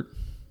Alert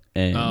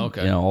and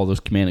all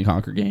those Command and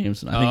Conquer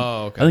games. And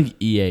I think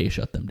EA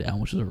shut them down,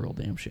 which is a real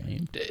damn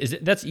shame.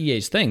 That's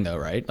EA's thing, though,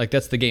 right?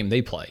 That's the game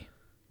they play.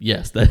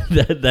 Yes,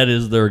 that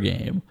is their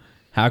game.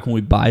 How can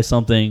we buy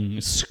something,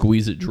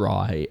 squeeze it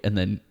dry, and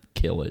then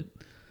kill it?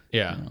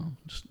 Yeah.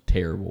 Just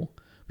terrible.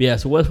 But yeah,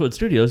 so Westwood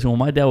Studios, when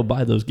my dad would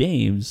buy those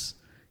games,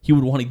 he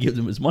would want to give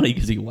them his money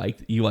because he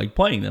liked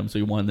playing them, so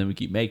he wanted them to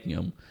keep making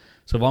them.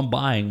 So if I'm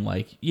buying,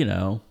 I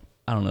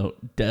don't know,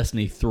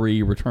 Destiny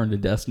 3, Return to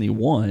Destiny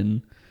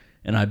 1,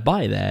 and I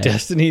buy that.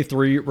 Destiny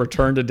 3,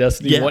 Return to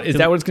Destiny 1? Is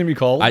that what it's going to be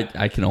called?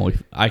 I can only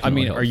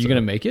are you going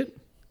to make it?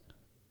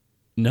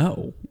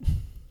 No.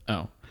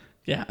 Oh.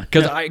 Yeah.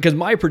 Because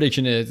my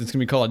prediction is it's going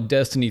to be called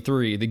Destiny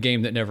 3, the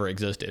game that never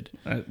existed.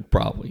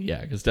 Probably,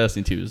 yeah, because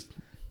Destiny 2 is...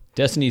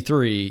 Destiny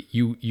 3,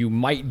 you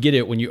might get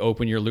it when you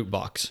open your loot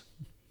box.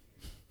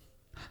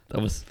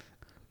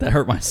 That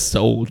hurt my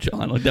soul,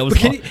 John. That was.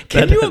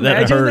 Can you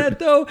imagine that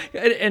though?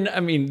 And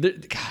I mean,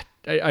 God,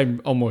 I'm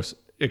almost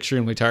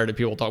extremely tired of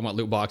people talking about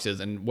loot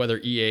boxes and whether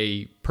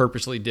EA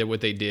purposely did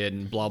what they did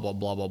and blah blah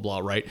blah blah blah.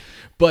 Right?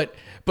 But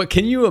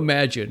can you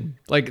imagine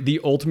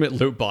the ultimate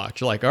loot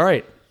box? You're like, all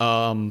right,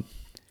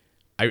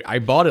 I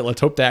bought it.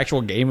 Let's hope the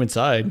actual game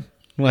inside.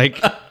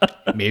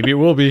 Maybe it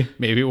will be.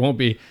 Maybe it won't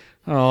be.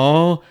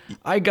 Oh,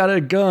 I got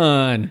a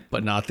gun,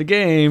 but not the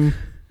game.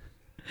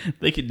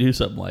 They could do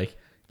something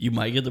you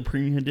might get the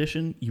premium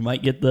edition. You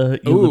might get the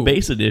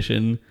base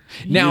edition.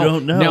 Now, you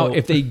don't know. Now,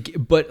 if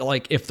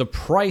the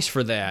price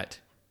for that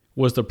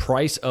was the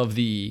price of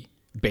the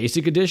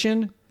basic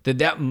edition, then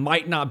that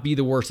might not be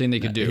the worst thing they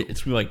could do.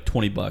 It's gonna be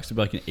 $20.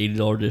 It'd be an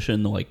 $80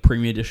 edition. The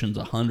premium edition's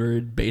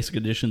 $100, basic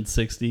edition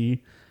 $60.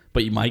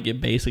 But you might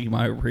get basic, you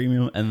might have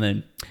premium, and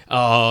then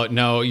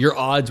no, your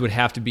odds would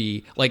have to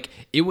be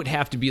it would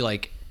have to be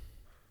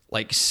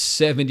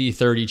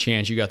 70-30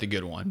 chance you got the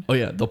good one. Oh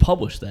yeah, they'll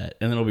publish that,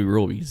 and then it'll be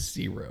really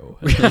 0.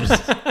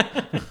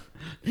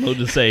 They'll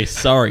just say,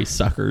 "Sorry,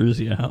 suckers,"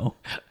 It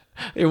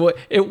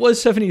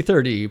was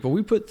 70-30, but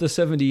we put the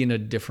 70 in a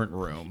different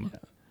room.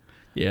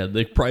 Yeah,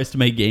 the price to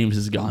make games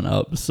has gone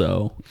up,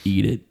 so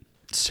eat it.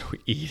 So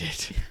eat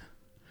it.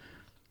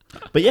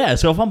 But yeah,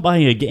 so if I'm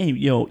buying a game,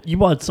 you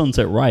bought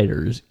Sunset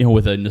Riders,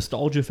 with a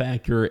nostalgia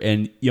factor,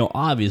 and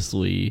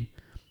obviously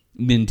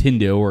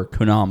Nintendo or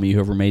Konami,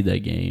 whoever made that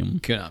game,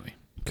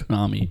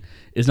 Konami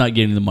is not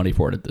getting the money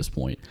for it at this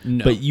point.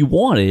 No. But you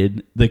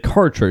wanted the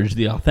cartridge,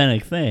 the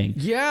authentic thing.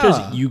 Yeah.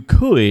 Because you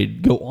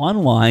could go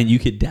online, you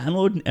could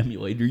download an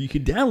emulator, you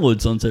could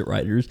download Sunset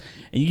Riders,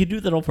 and you could do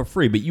that all for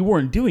free. But you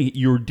weren't doing it.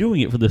 You were doing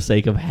it for the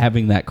sake of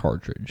having that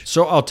cartridge.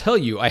 So I'll tell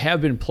you, I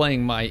have been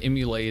playing my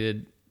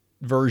emulated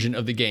version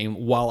of the game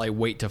while I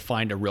wait to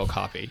find a real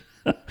copy.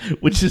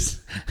 Which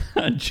is,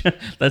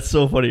 that's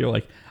so funny. You're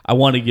like, I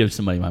want to give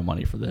somebody my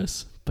money for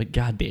this. But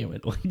God damn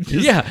it. Like,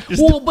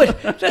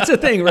 but that's the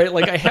thing, right?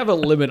 Like I have a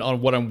limit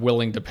on what I'm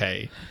willing to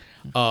pay.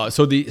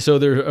 So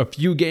there are a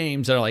few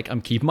games that are like,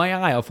 I'm keeping my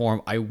eye out for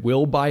them. I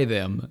will buy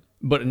them.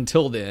 But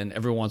until then,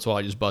 every once in a while,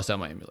 I just bust out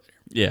my emulator.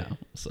 Yeah.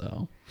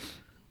 So,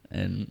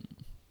 and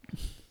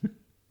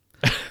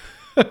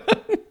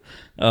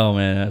oh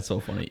man, that's so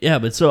funny. Yeah.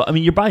 But so, I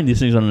mean, you're buying these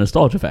things on a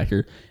nostalgia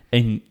factor,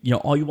 and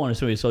all you want is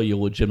somebody to sell you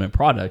a legitimate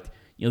product.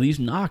 These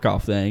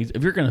knockoff things,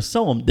 if you're going to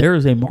sell them, there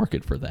is a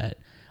market for that.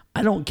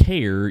 I don't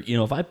care,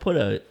 if I put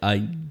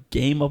a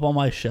game up on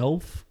my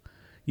shelf,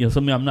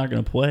 something I'm not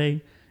going to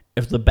play,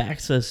 if the back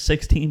says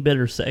 16-bit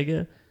or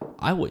Sega,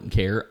 I wouldn't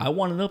care. I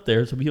want it up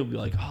there so people will be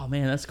like, oh,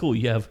 man, that's cool.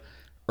 You have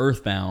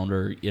Earthbound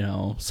or,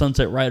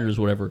 Sunset Riders,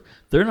 whatever.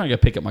 They're not going to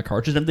pick up my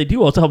cartridge. And if they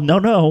do, I'll tell them,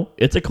 no,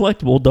 it's a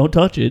collectible. Don't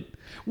touch it.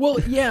 Well,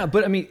 yeah,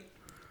 but I mean,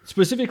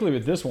 specifically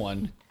with this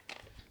one,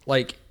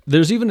 like,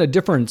 there's even a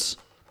difference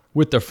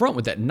with the front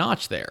with that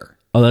notch there.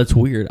 Oh, that's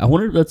weird. I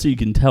wonder if that's so you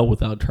can tell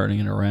without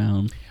turning it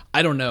around.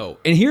 I don't know.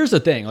 And here's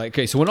the thing. Like,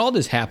 okay, so when all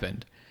this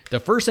happened, the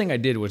first thing I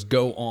did was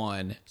go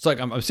on. It's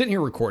like I'm sitting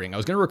here recording. I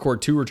was going to record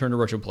 2 Return to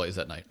Retro plays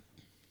that night.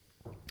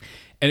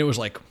 And it was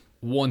like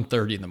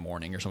 1:30 in the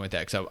morning or something like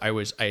that.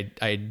 Because I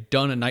had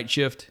done a night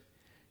shift.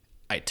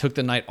 I took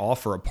the night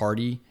off for a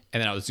party.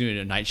 And then I was doing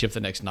a night shift the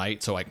next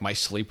night. So like my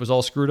sleep was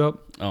all screwed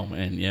up. Oh,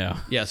 man, yeah.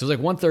 Yeah, so it was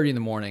like 1:30 in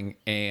the morning.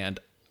 And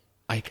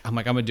I'm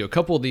like, I'm going to do a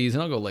couple of these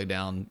and I'll go lay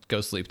down,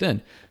 go sleep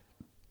then.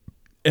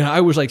 And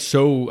I was like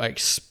so like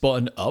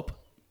spun up.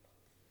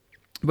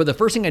 But the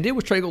first thing I did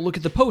was try to go look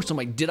at the post. I'm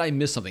like, did I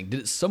miss something?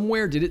 Did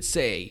it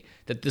say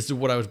that this is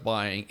what I was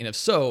buying? And if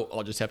so,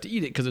 I'll just have to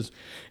eat it because it's,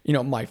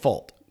 my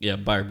fault. Yeah,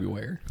 buyer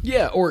beware.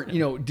 Yeah, or,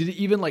 did it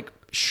even like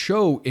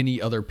show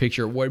any other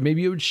picture where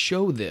maybe it would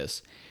show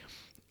this?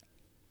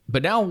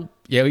 But now,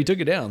 yeah, he took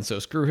it down, so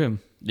screw him.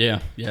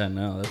 Yeah,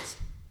 no, that's...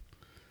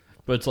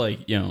 But it's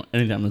like,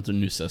 anytime there's a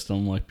new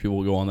system, like people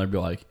will go on there and be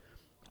like,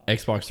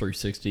 Xbox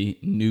 360,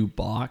 new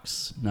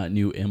box, not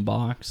new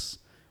inbox.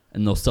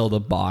 And they'll sell the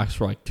box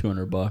for like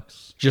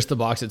 $200. Just the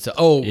box itself.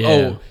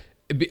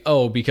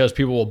 Because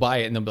people will buy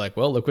it and they'll be like,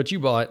 "Well, look what you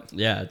bought."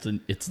 Yeah,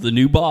 it's the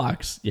new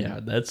box.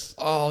 Yeah, that's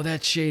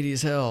shady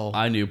as hell.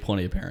 I knew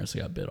plenty of parents that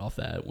got bit off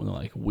that when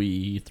like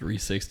Wii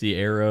 360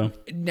 era.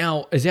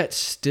 Now, is that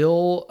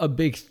still a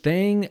big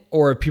thing,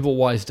 or are people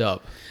wised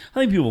up? I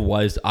think people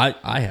wised.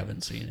 I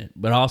haven't seen it,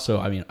 but also,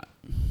 I mean,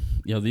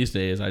 these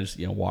days I just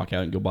walk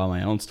out and go buy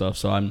my own stuff,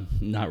 so I'm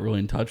not really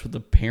in touch with the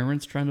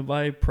parents trying to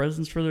buy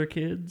presents for their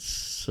kids.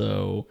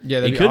 So yeah,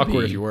 that'd be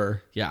awkward if you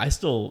were. Yeah, I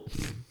still.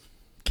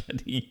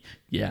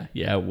 Yeah,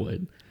 I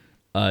would.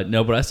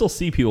 No, but I still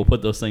see people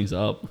put those things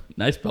up.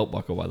 Nice belt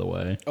buckle, by the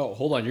way. Oh,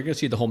 hold on, you're gonna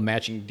see the whole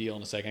matching deal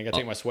in a second. I gotta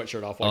take my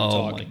sweatshirt off while you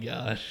talk. Oh my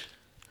gosh.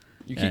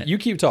 You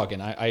keep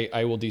talking.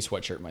 I will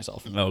de-sweatshirt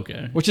myself.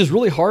 Okay. Which is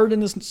really hard in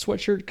this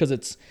sweatshirt because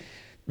it's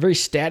very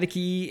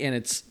staticky and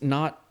it's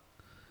not.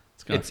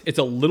 It's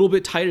a little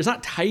bit tight. It's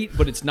not tight,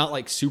 but it's not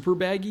like super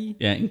baggy.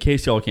 Yeah, in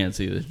case y'all can't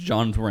see this,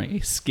 John's wearing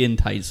a skin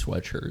tight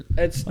sweatshirt.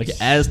 It's like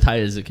as tight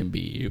as it can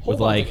be. With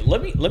like,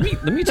 let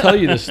me tell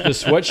you this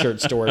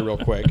sweatshirt story real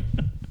quick.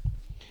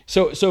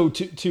 So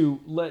to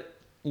let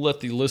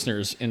the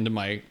listeners into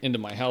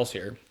my house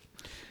here,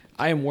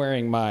 I am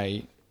wearing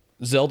my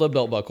Zelda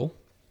belt buckle.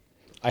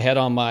 I had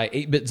on my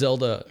 8-bit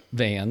Zelda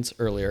Vans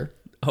earlier.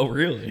 Oh,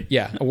 really?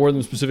 Yeah, I wore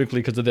them specifically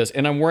because of this.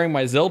 And I'm wearing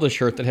my Zelda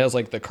shirt that has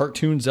like the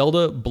cartoon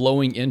Zelda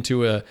blowing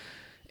into a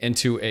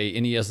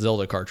NES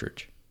Zelda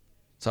cartridge.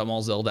 So I'm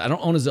all Zelda. I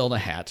don't own a Zelda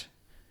hat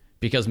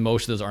because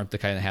most of those aren't the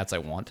kind of hats I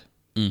want.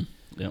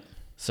 Yep.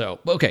 So,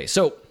 okay,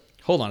 so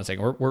hold on a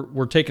second.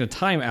 We're taking a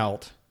time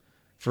out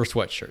for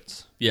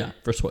sweatshirts. Yeah,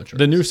 for sweatshirts.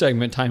 The new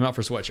segment, time out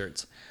for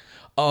sweatshirts.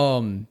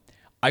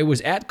 I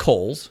was at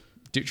Kohl's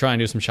trying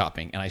to do some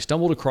shopping, and I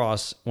stumbled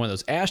across one of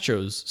those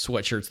Astros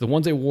sweatshirts, the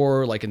ones they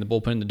wore like in the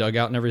bullpen, the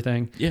dugout, and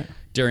everything. Yeah.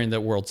 During the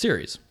World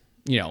Series,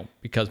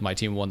 because my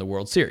team won the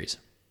World Series.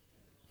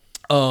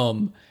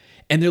 And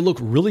they look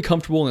really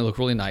comfortable and they look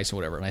really nice and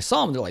whatever. And I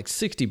saw them; they're like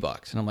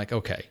 $60, and I'm like,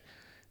 okay,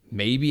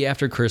 maybe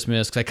after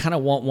Christmas, because I kind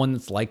of want one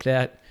that's like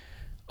that.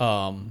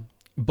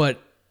 But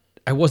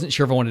I wasn't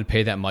sure if I wanted to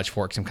pay that much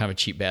for it because I'm kind of a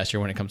cheap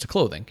bastard when it comes to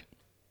clothing.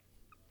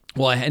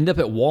 Well, I ended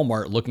up at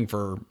Walmart looking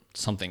for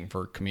something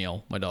for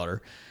Camille, my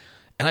daughter,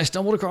 and I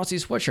stumbled across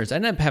these sweatshirts. I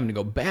ended up having to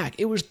go back.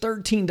 It was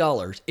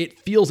 $13. It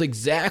feels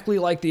exactly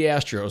like the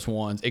Astros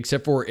ones,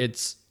 except for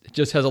it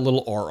just has a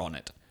little R on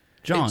it.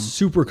 John, it's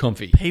super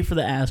comfy. Pay for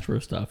the Astro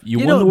stuff. You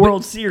won the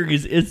World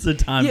Series. It's the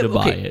time to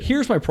buy it.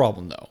 Here's my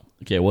problem, though.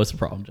 Okay, what's the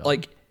problem, John?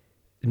 Like,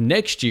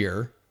 next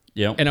year,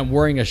 Yep. and I'm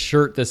wearing a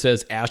shirt that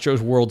says Astros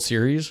World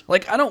Series.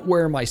 Like, I don't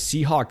wear my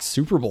Seahawks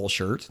Super Bowl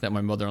shirt that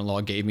my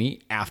mother-in-law gave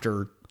me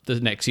after the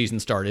next season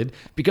started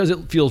because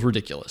it feels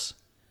ridiculous.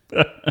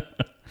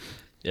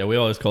 Yeah, we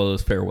always call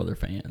those fair weather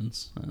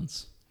fans.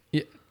 That's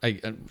Yeah,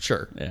 I'm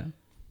sure. yeah.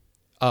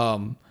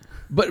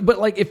 But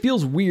like, it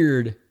feels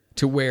weird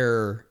to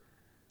wear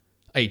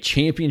a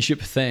championship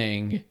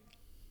thing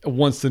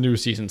once the new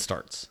season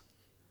starts.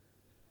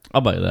 I'll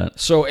buy that.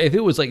 So if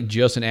it was like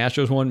just an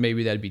Astros one,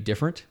 maybe that'd be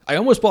different. I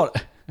almost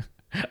bought.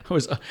 I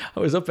was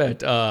up at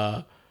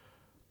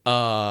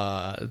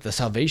the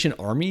Salvation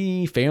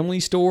Army family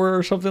store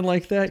or something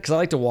like that, because I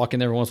like to walk in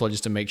there once in a while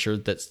just to make sure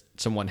that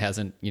someone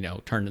hasn't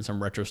turned in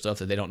some retro stuff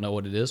that they don't know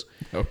what it is.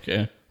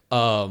 Okay.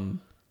 And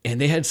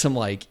they had some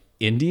like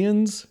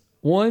Indians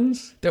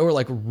ones that were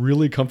like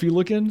really comfy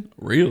looking,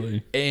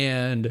 Really?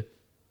 and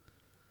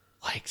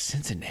like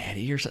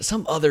Cincinnati or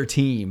some other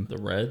team. The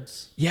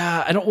Reds?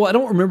 Yeah, I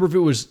don't remember if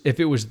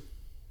it was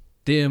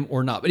them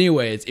or not. But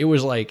anyways, it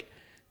was like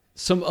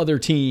some other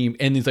team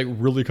and these like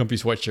really comfy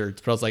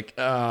sweatshirts. But I was like,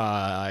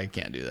 I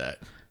can't do that.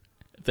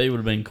 If they would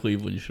have been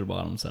Cleveland, you should have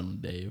bought them. Sent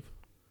them to Dave.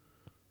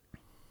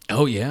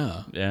 Oh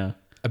yeah, Yeah.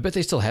 I bet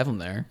they still have them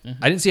there.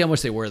 I didn't see how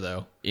much they were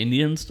though.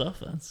 Indian stuff?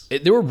 That's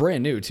They were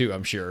brand new too,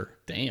 I'm sure.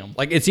 damn.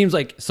 Like, it seems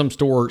like some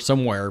store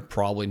somewhere,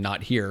 probably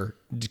not here,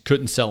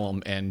 couldn't sell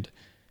them and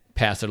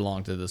pass it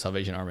along to the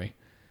Salvation Army.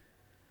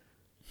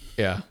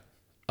 Yeah.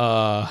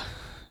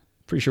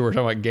 Pretty sure we're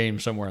talking about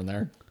games somewhere in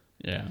there.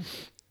 Yeah.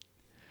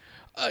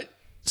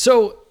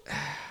 So, let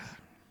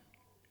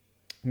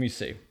me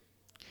see.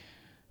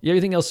 You have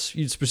anything else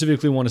you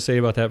specifically want to say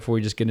about that before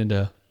we just get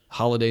into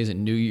holidays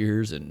and New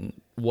Year's and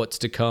what's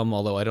to come?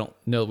 Although I don't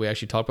know that we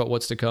actually talked about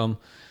what's to come.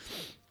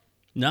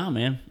 Nah,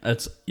 man.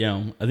 That's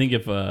I think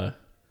if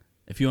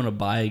you want to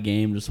buy a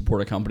game to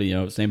support a company,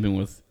 same thing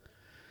with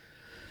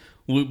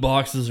loot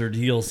boxes or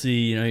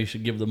DLC, you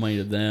should give the money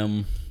to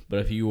them. But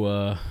if you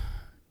are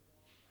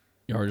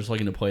just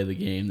looking to play the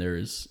game, there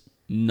is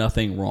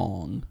nothing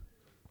wrong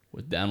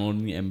with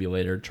downloading the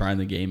emulator, trying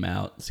the game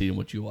out, seeing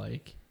what you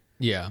like.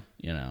 Yeah.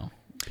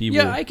 People,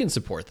 Yeah, I can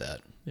support that.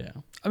 yeah.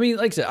 I mean,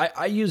 like I said,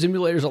 I use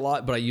emulators a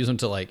lot, but I use them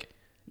to like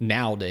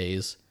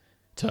nowadays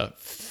to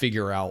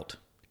figure out,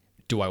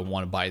 do I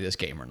want to buy this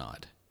game or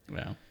not?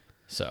 Yeah.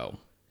 So,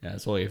 Yeah,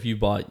 so if you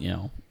bought,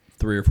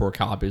 3 or 4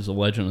 copies of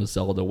Legend of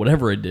Zelda,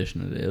 whatever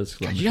edition it is.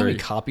 do you know how many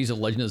copies of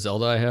Legend of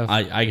Zelda I have?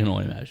 I can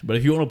only imagine. But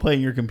if you want to play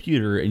on your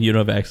computer and you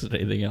don't have access to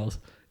anything else,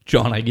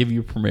 John, I give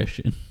you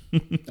permission.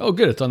 Oh,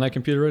 good. It's on that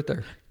computer right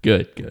there.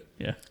 Good.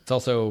 Yeah. It's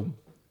also,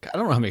 I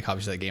don't know how many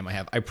copies of that game I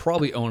have. I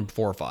probably own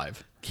 4 or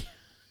 5.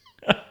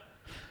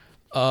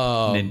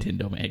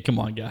 Nintendo, man. Come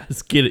on,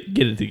 guys. Get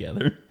it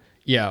together.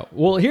 Yeah.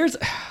 Well,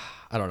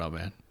 I don't know,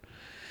 man.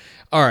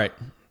 All right.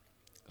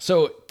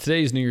 So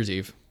today's New Year's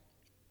Eve.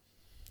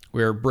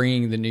 We're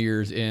bringing the New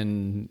Year's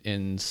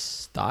in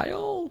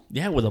style.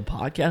 Yeah, with a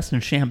podcast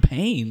and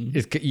champagne.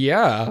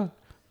 Yeah.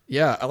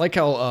 I like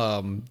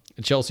how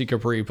Chelsea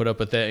Capri put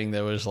up a thing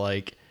that was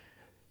like,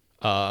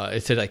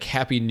 it said like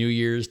Happy New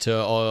Year's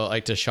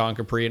to Sean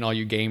Capri and all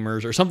you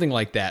gamers or something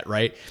like that,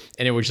 right?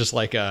 And it was just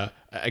like a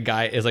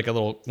guy is like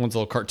one's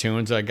little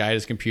cartoon, so a guy at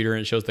his computer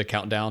and it shows the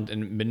countdown,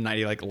 and midnight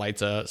he like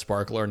lights a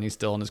sparkler and he's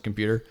still on his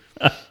computer.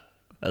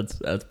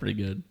 That's pretty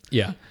good.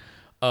 Yeah.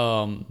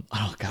 I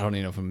don't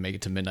even know if I'm gonna make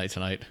it to midnight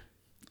tonight.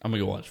 I'm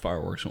gonna go watch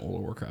fireworks in World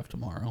of Warcraft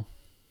tomorrow.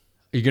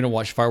 Are you gonna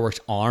watch fireworks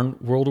on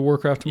World of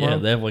Warcraft tomorrow? Yeah,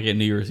 they have like a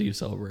New Year's Eve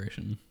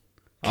celebration.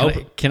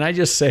 Can I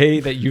just say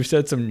that you've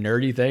said some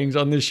nerdy things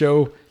on this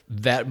show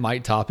that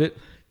might top it?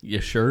 You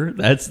sure?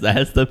 That's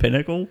the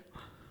pinnacle?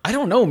 I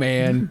don't know,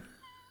 man.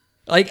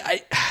 Yeah,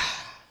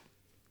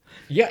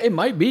 it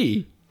might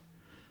be.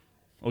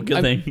 Well,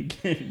 good thing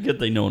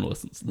no one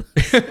listens to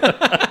this.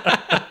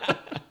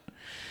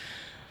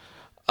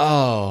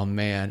 Oh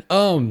man.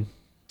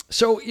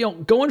 So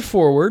going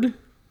forward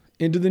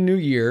into the new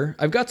year,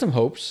 I've got some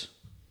hopes.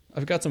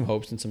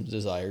 and some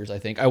desires. I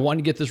think I want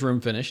to get this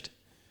room finished.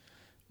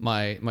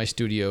 My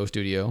studio.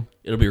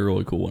 It'll be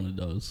really cool when it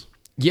does.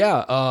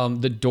 Yeah.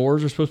 The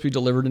doors are supposed to be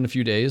delivered in a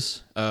few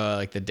days.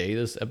 Like the day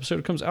this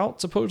episode comes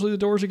out, supposedly the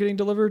doors are getting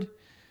delivered,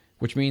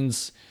 which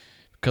means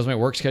because my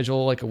work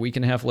schedule, like a week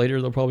and a half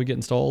later, they'll probably get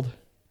installed.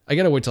 I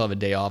gotta wait till I have a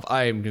day off.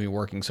 I am gonna be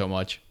working so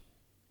much.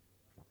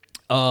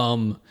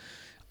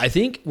 I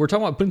think we're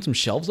talking about putting some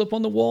shelves up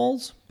on the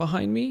walls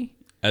behind me.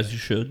 As you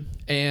should.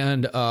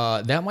 And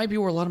that might be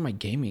where a lot of my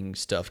gaming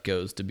stuff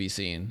goes to be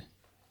seen.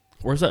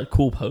 Where's that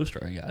cool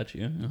poster I got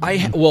you?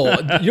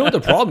 Well, you know what the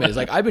problem is?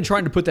 Like, I've been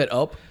trying to put that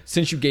up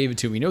since you gave it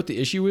to me. You know what the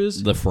issue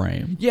is? The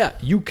frame. Yeah,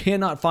 you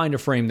cannot find a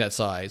frame that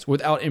size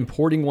without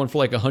importing one for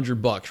like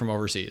 $100 from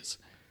overseas.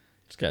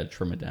 Just gotta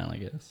trim it down, I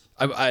guess.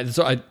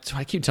 So I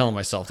keep telling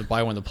myself to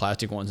buy one of the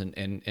plastic ones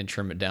and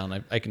trim it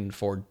down. I can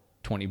afford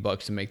 $20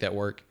 to make that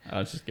work. I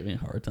was just giving you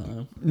a hard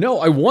time. No,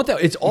 I want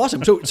that. It's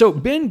awesome. So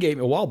Ben gave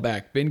me a while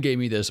back. Ben gave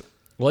me this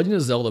Legend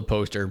of Zelda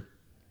poster,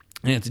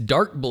 and it's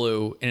dark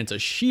blue and it's a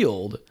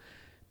shield,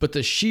 but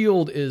the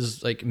shield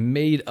is like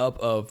made up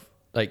of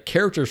like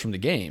characters from the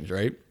games,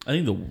 right? I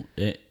think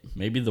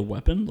maybe the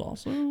weapons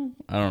also.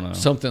 I don't know.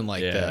 Something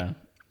like that.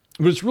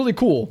 But it's really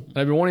cool.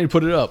 I've been wanting to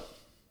put it up,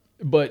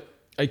 but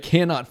I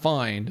cannot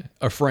find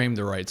a frame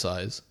the right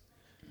size.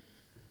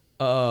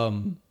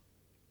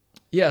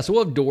 Yeah, so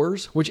we'll have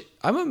doors, which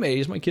I'm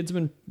amazed. My kids have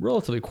been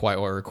relatively quiet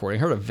while recording.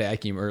 I heard a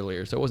vacuum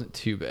earlier, so it wasn't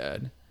too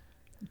bad.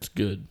 It's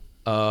good.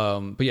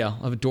 But yeah,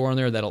 I'll have a door on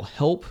there that'll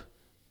help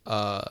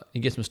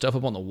and get some stuff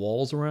up on the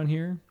walls around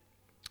here.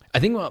 I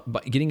think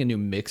about getting a new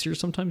mixer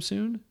sometime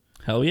soon.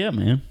 Hell yeah,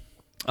 man.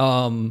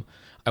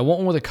 I want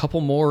one with a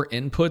couple more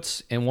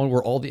inputs and one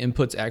where all the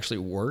inputs actually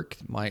work.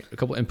 A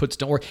couple inputs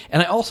don't work,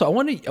 and I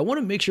want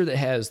to make sure that it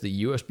has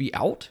the USB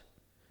out,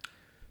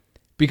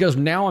 because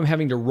now I'm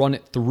having to run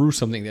it through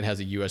something that has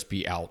a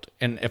USB out,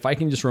 and if I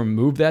can just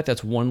remove that,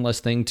 that's one less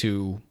thing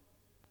to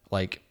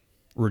like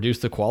reduce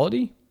the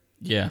quality.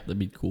 Yeah, that'd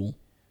be cool.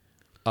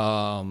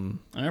 Our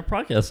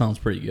podcast sounds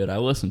pretty good. I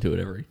listen to it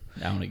every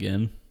now and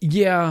again.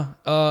 Yeah,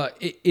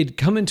 it'd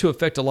come into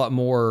effect a lot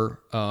more,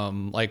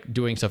 like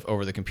doing stuff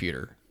over the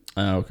computer.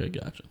 Okay,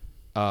 gotcha.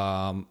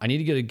 I need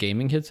to get a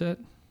gaming headset.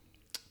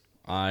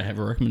 I have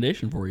a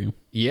recommendation for you.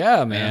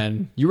 Yeah, man.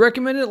 Yeah. You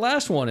recommended it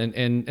last one,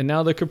 and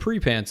now the Capri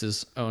Pants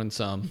is own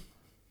some.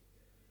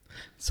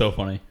 So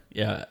funny.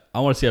 Yeah,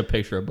 I want to see a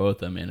picture of both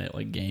of them in it,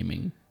 like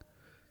gaming.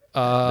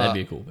 That'd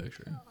be a cool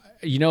picture.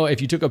 You know, if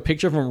you took a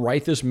picture of them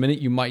right this minute,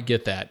 you might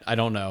get that. I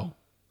don't know.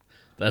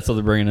 That's what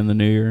they're bringing in the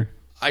new year?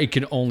 I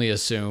can only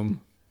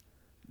assume.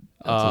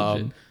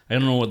 I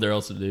don't know what they're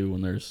else to do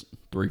when there's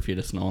 3 feet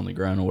of snow on the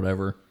ground or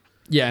whatever.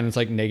 Yeah, and it's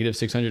like negative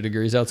 600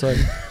 degrees outside.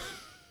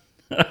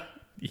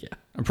 Yeah.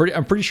 I'm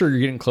pretty sure you're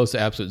getting close to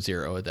absolute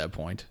zero at that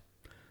point.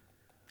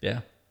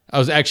 Yeah. I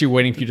was actually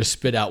waiting for you to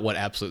spit out what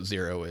absolute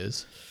zero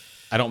is.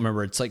 I don't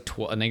remember. It's like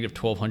a negative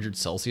 1200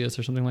 Celsius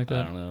or something like that.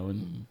 I don't know.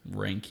 In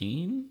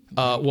Rankine?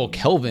 Well,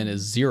 Kelvin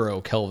is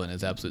zero. Kelvin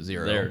is absolute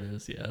zero. There it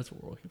is. Yeah, that's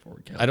what we're looking for.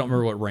 Kelvin. I don't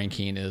remember what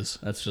Rankine is.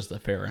 That's just a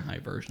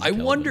Fahrenheit version. I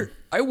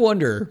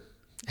wonder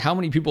how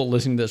many people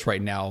listening to this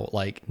right now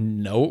like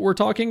know what we're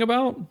talking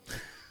about.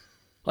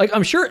 Like,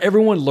 I'm sure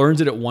everyone learns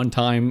it at one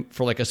time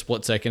for like a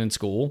split second in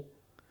school,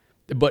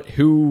 but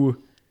who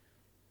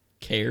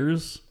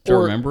cares to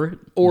remember it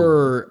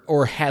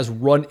or has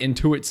run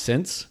into it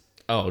since?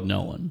 Oh,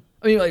 no one.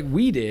 I mean, like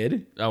we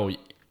did. Oh,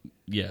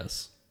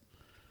 yes.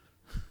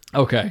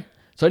 Okay.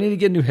 So I need to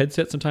get a new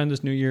headset sometime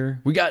this new year.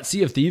 We got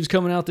Sea of Thieves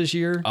coming out this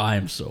year. I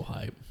am so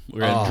hyped.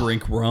 We're going to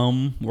drink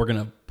rum. We're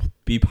going to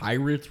be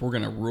pirates. We're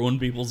going to ruin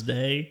people's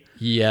day.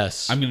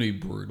 Yes. I'm going to be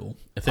brutal.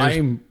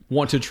 I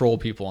want to troll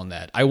people on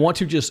that. I want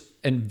to just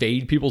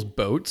invade people's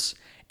boats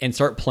and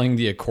start playing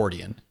the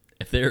accordion.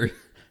 If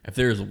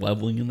there's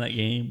leveling in that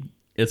game,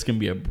 it's going to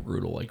be a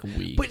brutal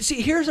week. But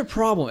see, here's a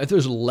problem. If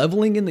there's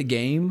leveling in the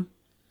game,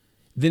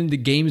 then the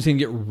game's going to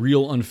get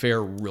real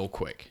unfair real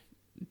quick.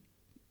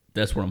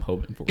 That's what I'm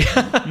hoping for.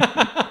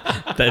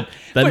 that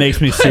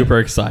makes me super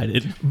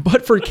excited.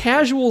 But for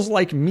casuals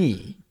like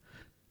me,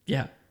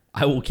 yeah,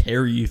 I will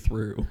carry you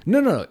through.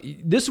 No.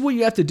 This is what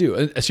you have to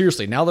do.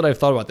 Seriously, now that I've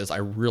thought about this, I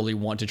really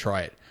want to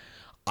try it.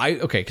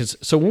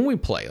 So when we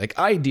play, like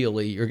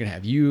ideally, you're gonna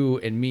have you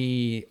and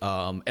me,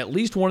 at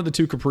least one of the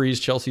two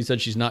Capris. Chelsea said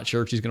she's not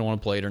sure if she's gonna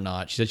want to play it or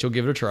not. She said she'll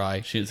give it a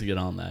try. She needs to get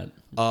on that.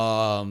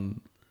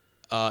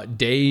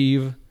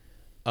 Dave,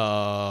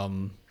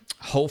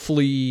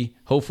 hopefully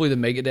the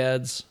Mega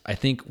Dads, I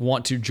think,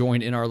 want to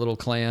join in our little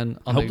clan.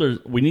 I hope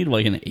we need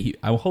like an 8.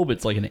 I hope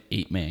it's like an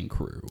 8-man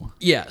crew.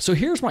 Yeah. So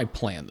here's my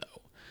plan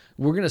though.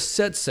 We're gonna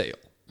set sail,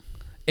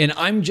 and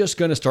I'm just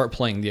gonna start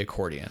playing the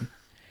accordion.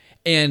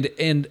 And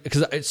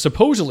because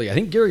supposedly, I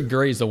think Gary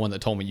Gray is the one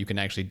that told me you can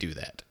actually do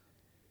that.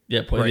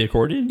 Yeah, play the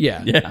accordion?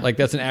 Yeah. Like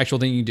that's an actual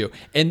thing you can do.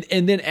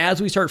 And then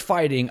as we start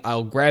fighting,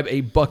 I'll grab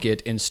a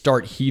bucket and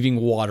start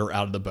heaving water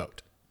out of the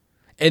boat.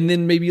 And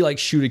then maybe like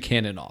shoot a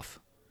cannon off.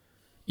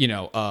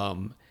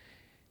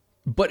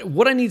 But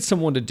what I need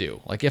someone to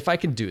do, like if I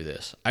can do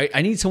this,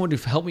 I need someone to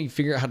help me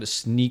figure out how to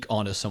sneak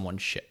onto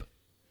someone's ship.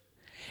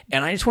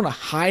 And I just want to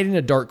hide in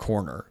a dark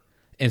corner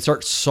and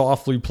start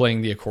softly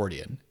playing the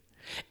accordion.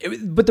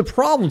 But the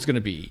problem's going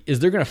to be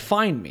is they're going to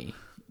find me.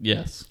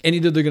 Yes. And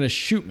either they're going to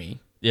shoot me.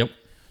 Yep.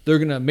 They're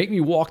going to make me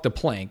walk the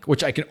plank,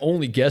 which I can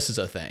only guess is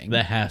a thing.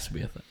 That has to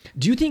be a thing.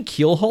 Do you think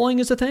keel hauling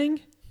is a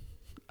thing?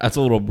 That's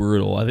a little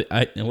brutal.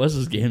 Unless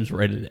this game's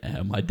rated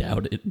M, I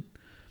doubt it.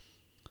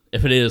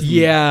 If it is...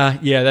 Yeah,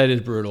 that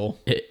is brutal.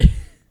 If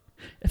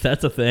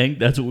that's a thing,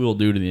 that's what we'll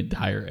do to the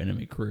entire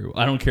enemy crew.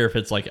 I don't care if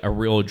it's like a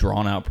real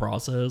drawn-out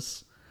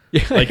process.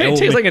 Yeah, like it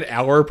takes like an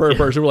hour per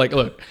person. We're like,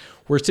 look...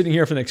 We're sitting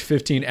here for the next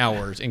 15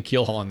 hours and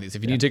keel hauling these.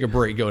 If you need to take a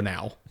break, go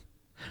now.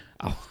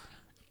 Oh.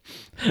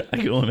 I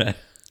can only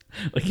imagine.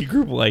 Like a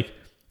group of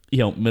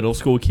middle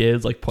school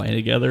kids playing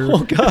together.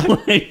 Oh God.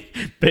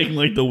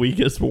 Picking the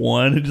weakest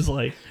one and just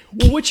Well,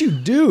 what you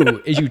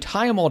do is you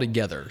tie them all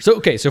together.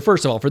 So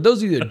first of all, for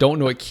those of you that don't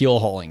know what keel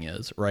hauling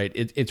is, right?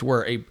 It's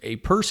where a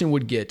person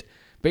would get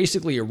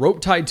basically a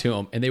rope tied to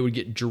them and they would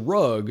get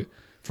drug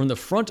from the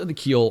front of the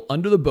keel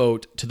under the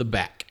boat to the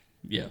back.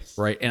 Yes.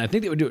 right? And I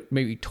think they would do it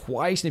maybe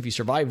twice, and if you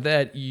survived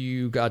that,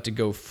 you got to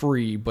go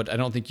free, but I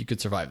don't think you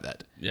could survive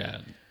that. Yeah.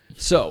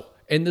 So,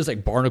 and there's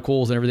like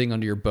barnacles and everything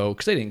under your boat,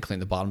 because they didn't clean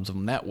the bottoms of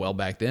them that well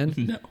back then.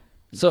 No.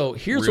 So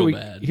here's what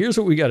bad.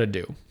 we got to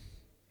do.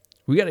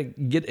 We got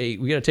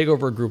to take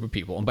over a group of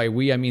people, and by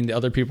we I mean the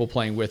other people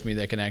playing with me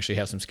that can actually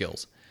have some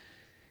skills.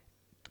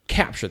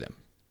 Capture them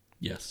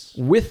Yes.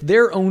 with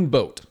their own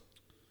boat.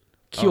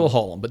 Keel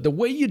haul them, but the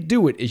way you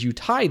do it is you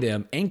tie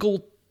them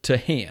ankle to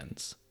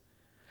hands,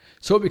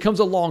 so it becomes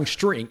a long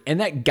string. And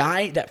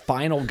that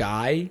final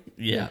guy,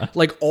 Yeah.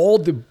 like all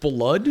the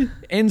blood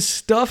and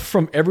stuff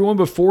from everyone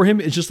before him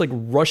is just like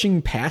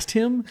rushing past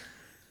him,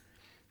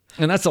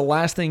 and that's the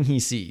last thing he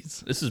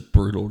sees. This is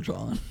brutal,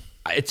 John.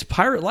 It's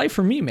pirate life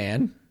for me,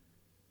 man.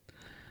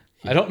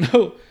 I don't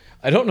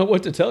know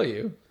what to tell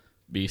you.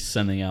 Be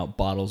sending out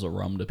bottles of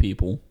rum to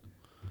people.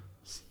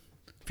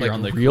 If you're Like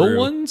on the real crew,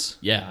 ones?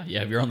 Yeah.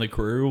 If you're on the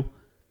crew,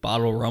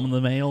 bottle of rum in the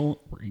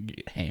mail, we're gonna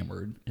get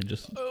hammered and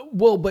just.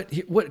 Well, but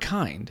what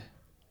kind?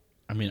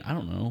 I mean, I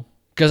don't know.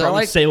 'Cause I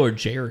Probably like- Sailor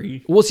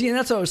Jerry. Well, see, and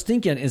that's what I was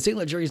thinking. And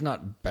Sailor Jerry's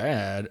not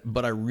bad,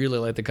 but I really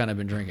like the kind I've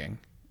been drinking.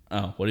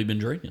 Oh, what have you been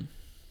drinking?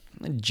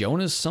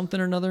 Jonas something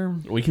or another.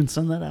 We can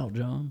send that out,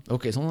 John.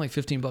 Okay, it's only like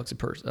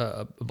 $15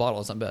 a bottle.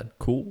 It's not bad.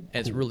 Cool. And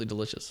it's really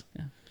delicious.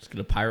 Yeah. Just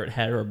get a pirate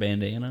hat or a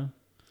bandana,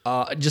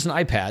 Just an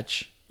eye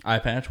patch. eye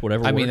patch,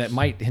 whatever. I mean, works. that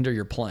might hinder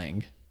your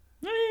playing.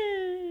 Eh,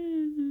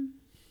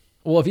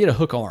 Well, if you had a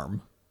hook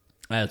arm,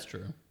 That's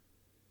true.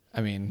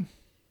 I mean,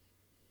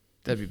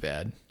 that'd be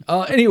bad.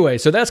 Anyway,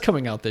 so that's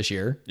coming out this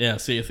year. Yeah,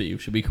 Sea of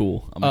Thieves should be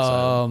cool. I'm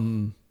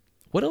excited.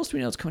 What else do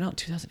we know is coming out in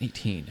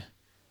 2018?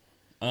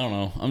 I don't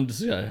know. I'm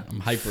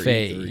hyped for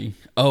Faye. E3.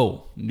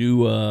 Oh,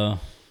 new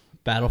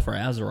Battle for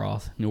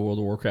Azeroth, new World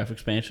of Warcraft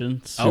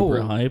expansion. Super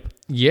Oh. hype.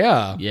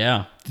 Yeah.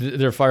 Yeah.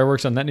 There are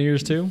fireworks on that New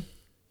Year's too?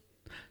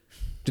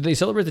 Do they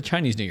celebrate the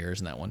Chinese New Year's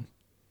in that one?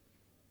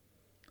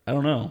 I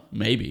don't know.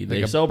 Maybe they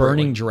Like a celebrate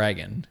burning like,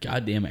 dragon.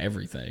 goddamn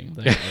everything.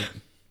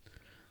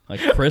 Like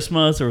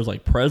Christmas, there was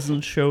like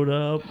presents showed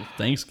up,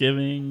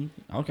 Thanksgiving,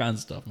 all kinds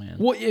of stuff, man.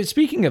 Well, yeah,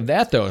 speaking of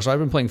that, though, so I've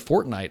been playing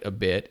Fortnite a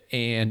bit,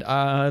 and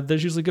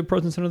there's usually good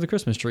presents under the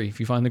Christmas tree if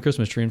you find the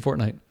Christmas tree in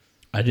Fortnite.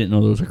 I didn't know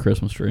there was a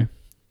Christmas tree.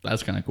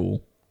 That's kind of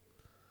cool.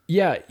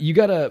 Yeah, you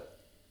gotta.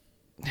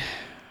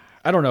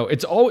 I don't know.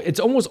 It's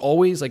almost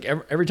always like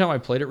every time I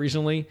played it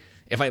recently,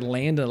 if I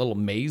land in a little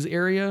maze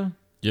area,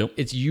 Yep.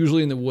 it's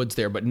usually in the woods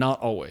there, but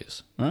not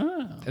always.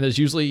 Ah, And there's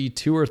usually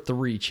 2 or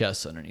 3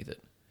 chests underneath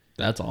it,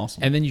 that's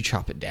awesome. and then you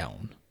chop it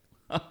down.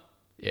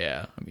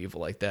 Yeah, I'm evil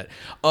like that.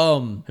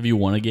 Have you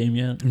won a game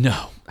yet?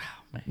 No,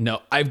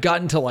 no, I've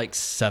gotten to like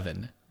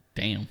 7.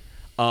 Damn.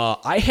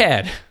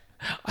 I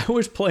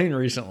was playing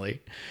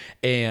recently,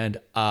 and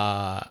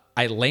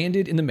I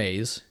landed in the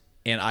maze,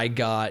 and I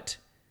got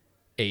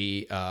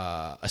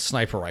a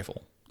sniper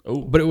rifle.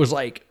 Oh. But it was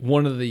like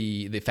one of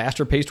the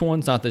faster paced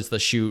ones, not that's the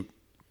shoot,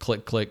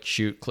 click, click,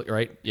 shoot, click,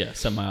 right? Yeah,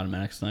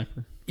 semi-automatic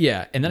sniper.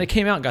 Yeah, and then I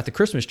came out and got the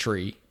Christmas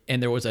tree,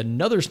 and there was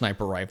another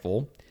sniper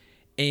rifle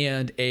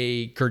and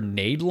a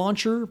grenade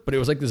launcher, but it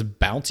was like this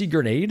bouncy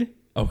grenade,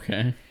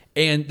 Okay.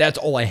 and that's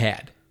all I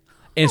had.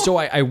 And so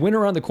I went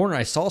around the corner, and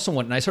I saw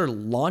someone, and I started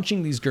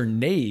launching these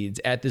grenades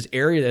at this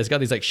area that's got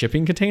these like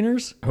shipping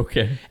containers.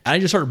 Okay. And I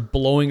just started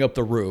blowing up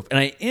the roof, and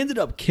I ended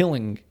up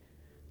killing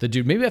the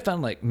dude. Maybe I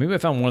found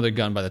one other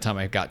gun by the time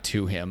I got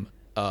to him.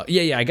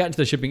 Yeah. I got into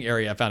the shipping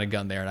area. I found a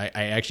gun there, and I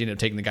actually ended up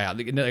taking the guy out.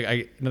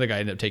 Another guy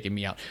ended up taking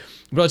me out,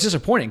 but it was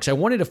disappointing because I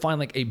wanted to find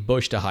like a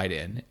bush to hide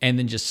in and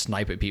then just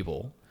snipe at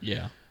people.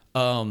 Yeah.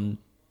 When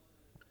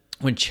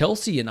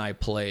Chelsea and I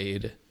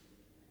played,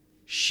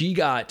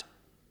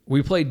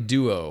 we played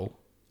duo,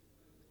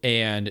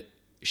 and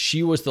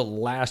she was the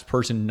last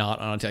person not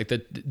on a team.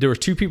 Like there was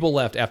 2 people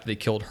left after they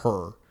killed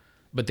her,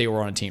 but they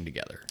were on a team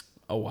together.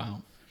 Oh,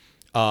 wow.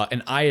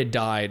 And I had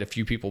died a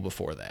few people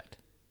before that.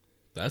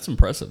 That's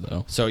impressive,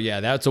 though. So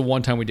yeah, that's the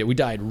one time we did. We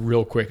died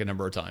real quick a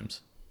number of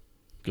times.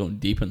 Going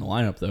deep in the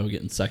lineup, though,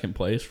 getting second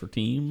place for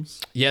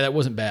teams. Yeah, that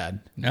wasn't bad.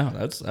 No,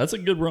 that's a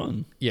good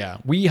run. Yeah,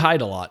 we hide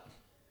a lot.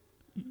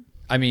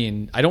 I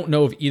mean, I don't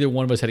know if either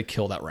one of us had a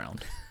kill that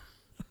round.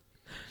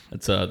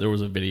 It's there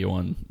was a video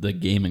on the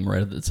gaming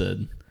Reddit that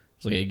said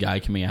it's like a guy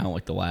coming out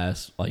like the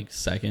last like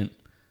second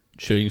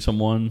shooting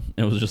someone.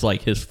 It was just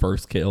like his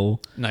first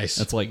kill. Nice.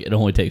 That's like it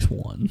only takes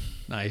one.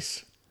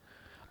 Nice.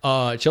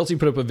 Chelsea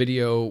put up a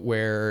video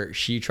where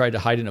she tried to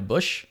hide in a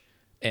bush,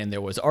 and there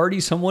was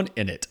already someone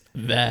in it.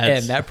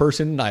 And that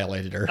person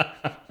annihilated her.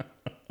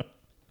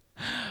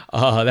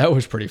 That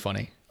was pretty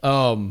funny.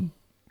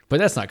 But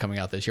that's not coming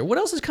out this year. What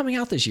else is coming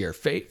out this year?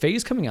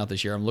 Faye's coming out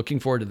this year. I'm looking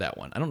forward to that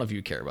one. I don't know if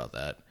you care about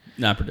that.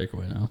 Not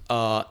particularly,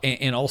 no.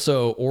 And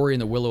also Ori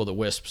and the Will of the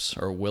Wisps,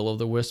 or Will of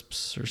the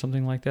Wisps, or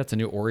something like that. It's a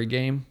new Ori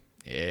game.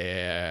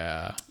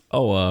 Yeah.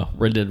 Oh,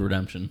 Red Dead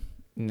Redemption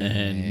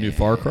and new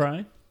Far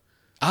Cry.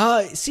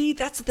 See,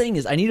 that's the thing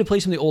is I need to play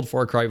some of the old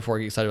Far Cry before I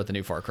get excited about the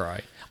new Far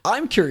Cry.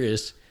 I'm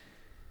curious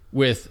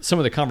with some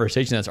of the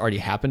conversation that's already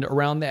happened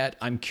around that.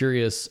 I'm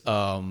curious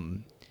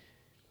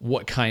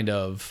what kind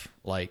of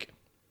like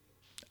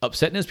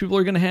upsetness people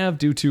are going to have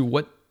due to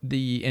what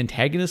the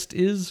antagonist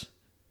is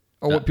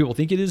or what people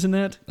think it is in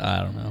that.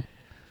 I don't know.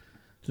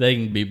 They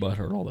can be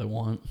butthurt all they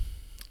want.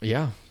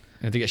 Yeah.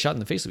 And if they get shot in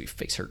the face, it'll be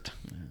face hurt.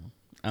 Yeah.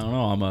 I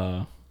don't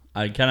know.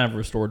 I kind of have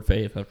restored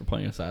faith after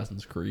playing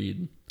Assassin's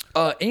Creed.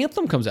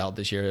 Anthem comes out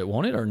this year,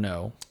 won't it, or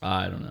no?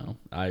 I don't know.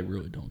 I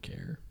really don't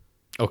care.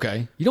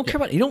 Okay. You don't care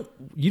about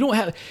you don't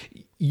have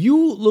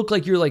you look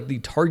like you're like the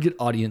target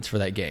audience for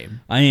that game.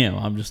 I am.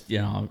 I'm just,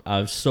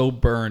 I'm so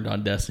burned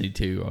on Destiny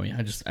 2. I mean,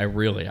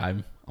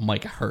 I'm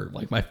like hurt.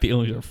 Like my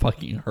feelings are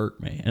fucking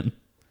hurt, man.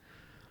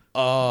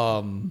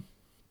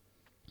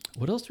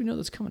 What else do we know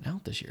that's coming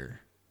out this year?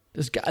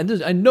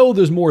 I know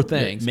there's more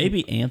things.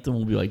 Maybe Anthem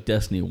will be like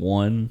Destiny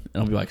 1, and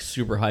I'll be like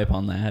super hype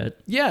on that.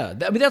 Yeah,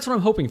 that's what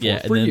I'm hoping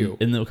for you. And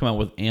then they'll come out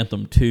with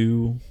Anthem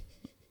 2,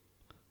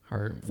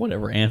 or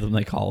whatever Anthem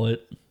they call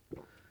it.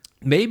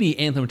 Maybe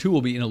Anthem 2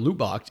 will be in a loot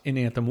box in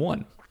Anthem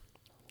 1.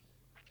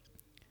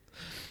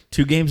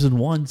 2 games in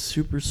 1,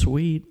 super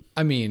sweet.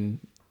 I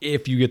mean,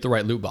 if you get the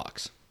right loot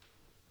box.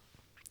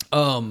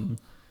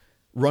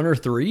 Runner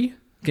 3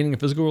 getting a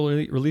physical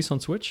release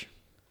on Switch.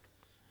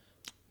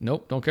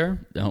 Nope, don't care.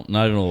 No,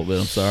 not even a little bit.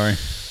 I'm sorry.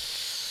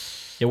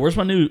 Yeah, where's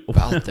my new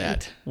about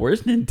that?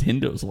 Where's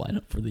Nintendo's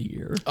lineup for the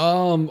year?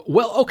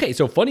 Well, okay.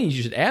 So funny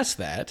you should ask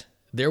that.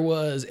 There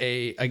was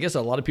I guess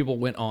a lot of people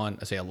went on.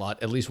 I say a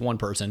lot. At least one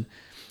person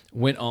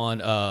went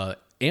on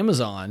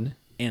Amazon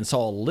and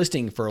saw a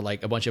listing for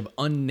like a bunch of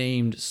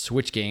unnamed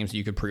Switch games that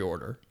you could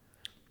pre-order.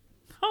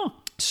 Huh.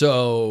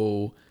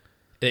 So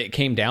it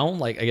came down.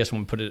 Like I guess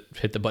when we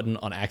hit the button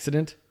on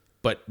accident,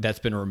 but that's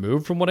been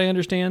removed from what I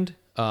understand.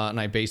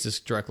 And I base this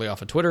directly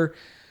off of Twitter.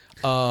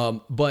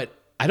 But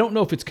I don't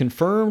know if it's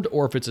confirmed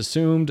or if it's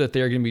assumed that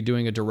they're going to be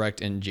doing a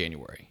direct in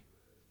January.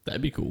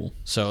 That'd be cool.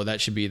 So that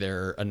should be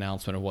their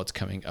announcement of what's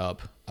coming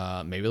up.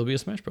 Maybe it'll be a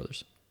Smash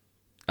Brothers.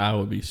 I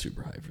would be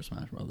super hyped for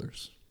Smash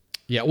Brothers.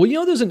 Yeah,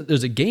 well,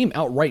 there's a game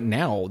out right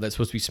now that's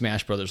supposed to be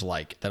Smash Brothers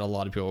like that a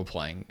lot of people are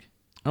playing.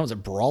 I don't know, is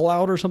it Brawl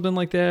Out or something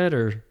like that?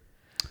 Or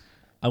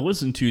I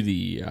listened to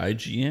the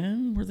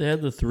IGN where they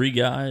had the 3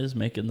 guys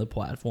making the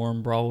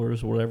platform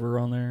brawlers or whatever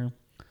on there.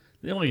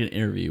 They only get an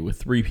interview with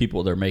 3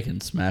 people that are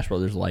making Smash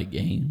Brothers like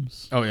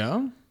games. Oh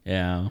yeah,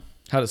 yeah.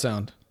 How'd it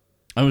sound?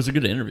 It was a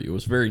good interview. It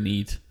was very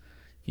neat.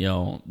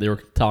 They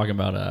were talking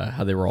about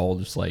how they were all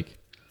just like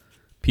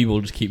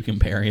people just keep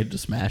comparing it to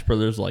Smash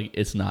Brothers. Like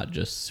it's not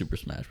just Super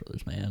Smash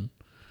Brothers, man.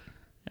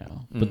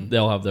 But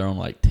they'll have their own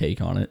like take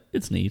on it.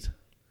 It's neat.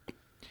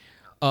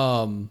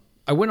 I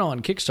went on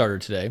Kickstarter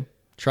today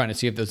trying to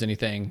see if there's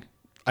anything.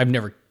 I've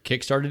never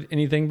Kickstarted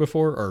anything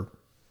before or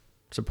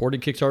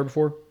supported Kickstarter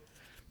before.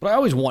 But I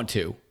always want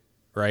to,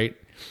 right?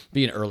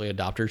 Be an early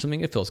adopter or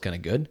something. It feels kind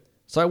of good.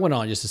 So I went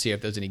on just to see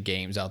if there's any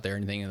games out there,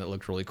 anything that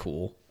looked really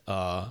cool.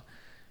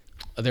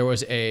 There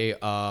was a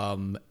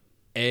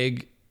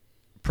Egg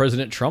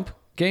President Trump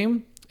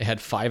game. It had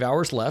 5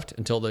 hours left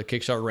until the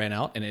Kickstarter ran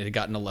out, and it had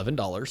gotten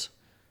 $11.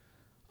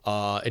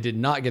 It did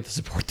not get the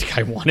support the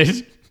guy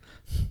wanted.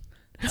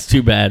 It's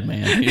too bad,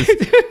 man. He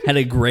had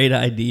a great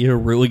idea,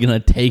 really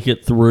going to take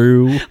it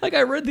through. Like,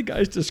 I read the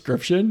guy's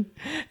description,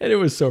 and it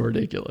was so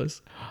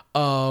ridiculous.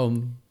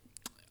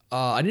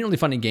 I didn't really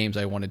find any games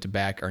I wanted to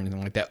back or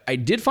anything like that. I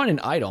did find an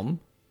item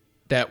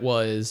that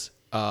was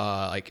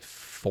like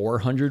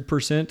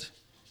 400%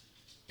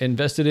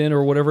 invested in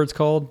or whatever it's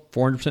called,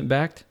 400%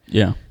 backed.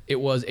 Yeah. It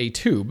was a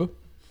tube,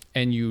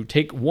 and you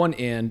take one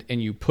end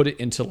and you put it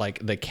into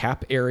like the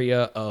cap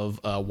area of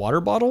a water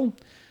bottle,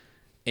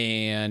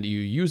 and you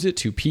use it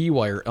to pee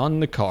while you're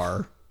on the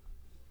car.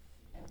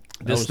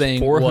 This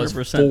thing was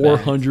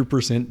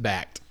 400%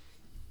 backed.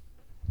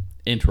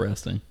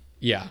 Interesting.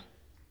 Yeah.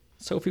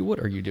 Sophie, what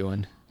are you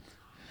doing?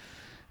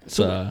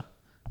 So,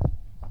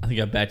 I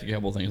think I backed a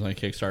couple of things on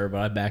Kickstarter,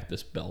 but I backed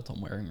this belt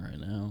I'm wearing right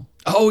now.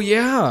 Oh,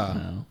 yeah.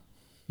 No.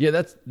 Yeah,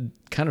 that's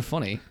kind of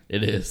funny.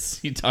 It is.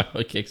 You talk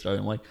about Kickstarter.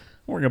 I'm like,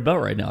 I'm wearing a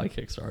belt right now. I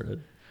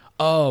Kickstarted.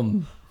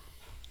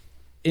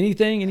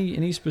 Anything?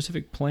 Any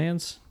specific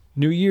plans?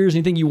 New Year's?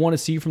 Anything you want to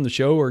see from the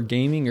show or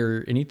gaming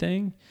or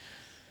anything?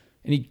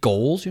 Any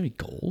goals? You have any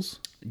goals?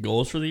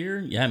 Goals for the year?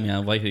 Yeah, I mean,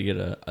 I'd like to get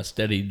a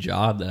steady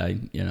job that I,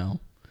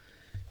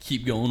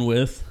 keep going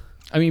with.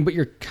 I mean, but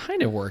you're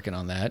kind of working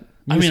on that.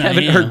 You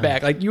haven't heard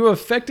back. Like, you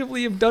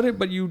effectively have done it,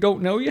 but you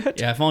don't know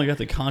yet? Yeah, I've only got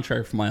the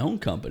contract for my own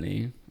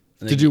company.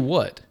 To do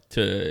what?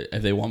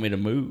 If they want me to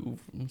move,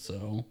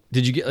 so.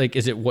 Did you get, like,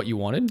 is it what you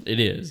wanted? It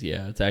is,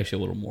 yeah. It's actually a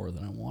little more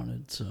than I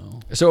wanted,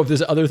 so. So if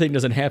this other thing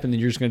doesn't happen, then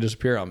you're just going to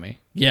disappear on me?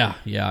 Yeah,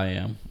 I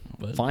am.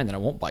 But fine, then I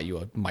won't buy you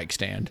a mic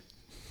stand.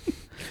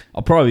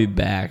 I'll probably be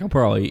back. I'll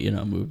probably,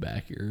 move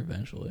back here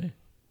eventually.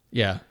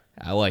 Yeah.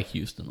 I like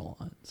Houston a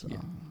lot, so. Yeah.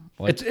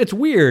 It's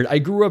weird. I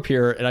grew up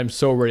here, and I'm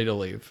so ready to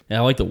leave. Yeah,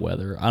 I like the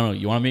weather. I don't know.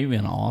 You want to meet me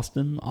in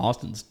Austin?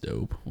 Austin's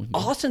dope.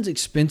 Austin's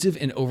expensive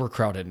and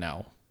overcrowded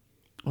now.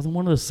 Well, then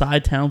one of the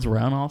side towns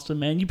around Austin,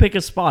 man. You pick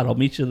a spot. I'll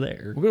meet you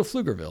there. We'll go to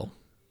Pflugerville.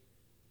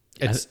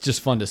 It's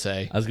just fun to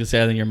say. I was going to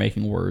say, I think you're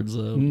making words,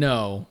 though.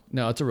 No,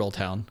 it's a real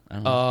town.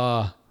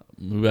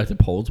 Move back to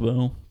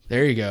Polesville.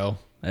 There you go.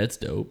 That's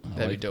dope.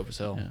 That'd be dope as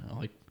hell.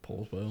 Yeah,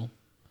 Polswell.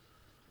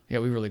 Yeah,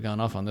 we've really gone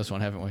off on this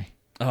one, haven't we?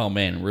 Oh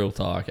man, real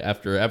talk.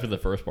 After the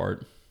first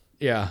part.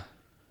 Yeah.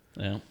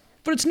 Yeah.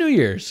 But it's New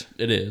Year's.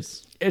 It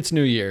is. It's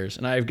New Year's,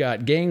 and I've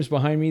got games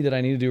behind me that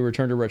I need to do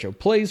Return to Retro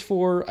plays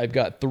for. I've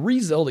got 3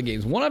 Zelda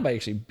games. One I've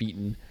actually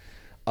beaten.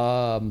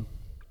 I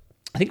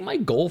think my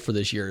goal for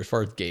this year, as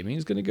far as gaming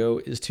is going to go,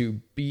 is to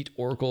beat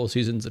Oracle of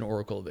Seasons and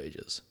Oracle of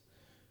Ages.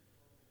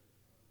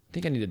 I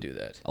think I need to do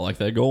that. I like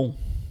that goal.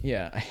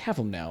 Yeah, I have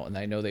them now, and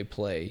I know they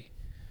play.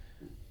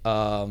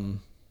 Yeah,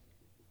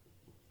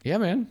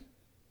 man.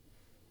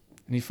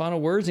 Any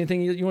final words?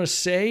 Anything you want to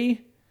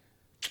say?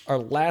 Our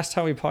last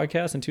time we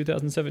podcast in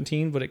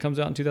 2017, but it comes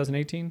out in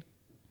 2018.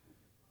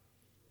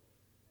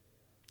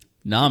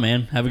 Nah,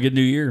 man. Have a good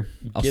new year.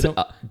 Get them.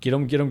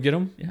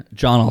 Yeah.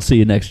 John, I'll see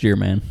you next year,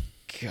 man.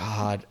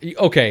 God.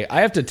 Okay,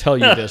 I have to tell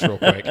you this real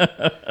quick.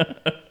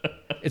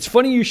 It's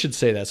funny you should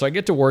say that. So I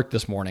get to work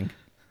this morning,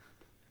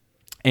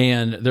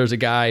 and there's a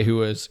guy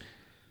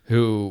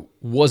who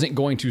wasn't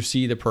going to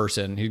see the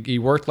person. He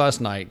worked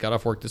last night, got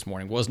off work this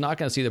morning, was not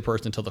going to see the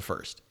person until the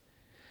 1st.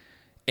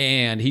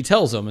 And he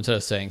tells them, instead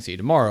of saying see you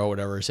tomorrow,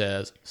 whatever, he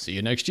says see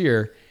you next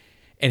year.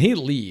 And he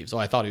leaves. Oh,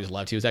 I thought he was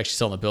left. He was actually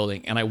still in the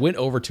building. And I went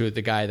over to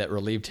the guy that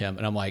relieved him,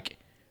 and I'm like,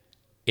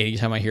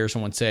 anytime I hear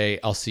someone say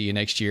I'll see you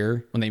next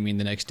year when they mean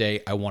the next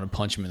day, I want to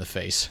punch him in the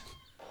face.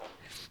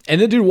 And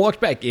the dude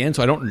walked back in,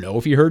 so I don't know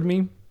if he heard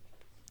me.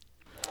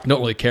 I don't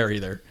really care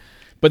either.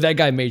 But that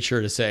guy made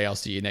sure to say I'll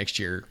see you next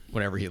year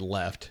whenever he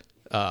left.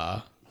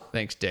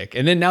 Thanks, Dick.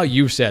 And then now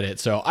you've said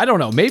it, so I don't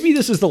know. Maybe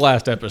this is the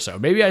last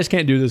episode. Maybe I just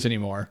can't do this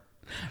anymore.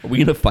 Are we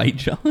gonna fight,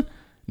 John?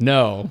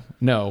 No.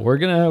 We're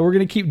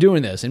gonna keep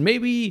doing this, and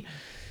maybe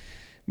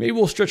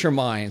we'll stretch our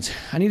minds.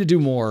 I need to do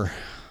more.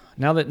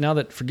 Now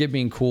that Forget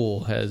Being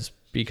Cool has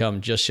become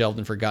just shelved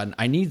and forgotten,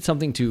 I need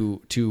something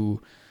to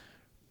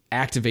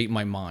activate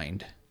my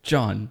mind.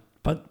 John,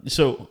 but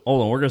so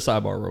hold on, we're gonna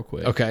sidebar real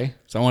quick. Okay.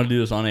 So I want to do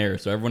this on air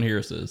so everyone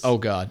hears this. Oh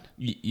God.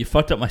 You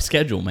fucked up my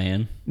schedule,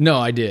 man. No,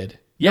 I did.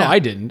 Yeah. No, I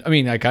didn't. I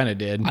mean, I kind of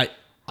did.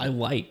 I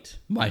liked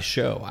my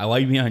show. I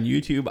liked me on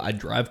YouTube. I'd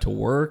drive to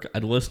work.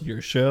 I'd listen to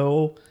your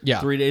show. Yeah.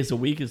 3 days a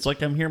week. It's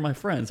like I'm here with my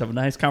friends, have a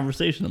nice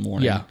conversation in the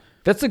morning. Yeah.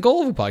 That's the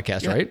goal of a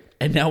podcast, right?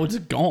 And now it's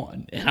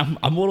gone. And I'm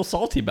a little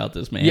salty about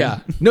this, man. Yeah.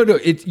 No.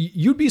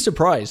 You'd be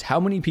surprised how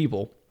many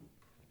people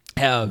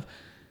have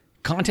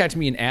contacted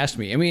me and asked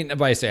me. I mean,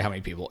 if I say how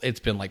many people, it's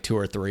been like 2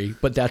 or 3,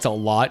 but that's a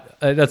lot.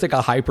 That's like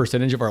a high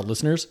percentage of our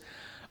listeners.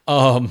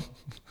 But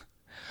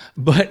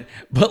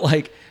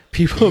like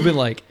people have been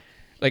like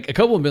a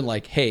couple have been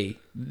like, hey,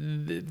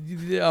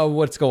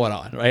 what's going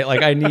on? Right.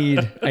 Like I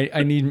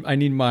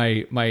need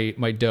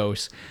my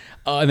dose.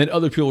 And then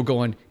other people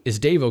going, is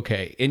Dave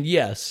okay? And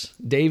yes,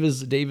 Dave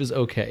is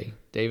okay.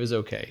 Dave is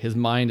okay. His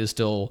mind is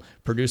still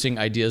producing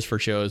ideas for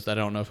shows that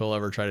I don't know if he'll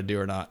ever try to do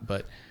or not.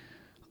 But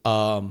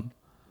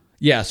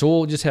yeah, so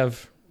we'll just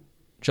have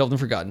Shelved and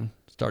Forgotten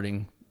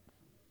starting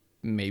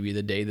maybe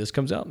the day this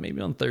comes out,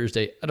 maybe on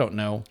Thursday. I don't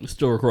know. We'll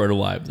still record it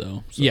live,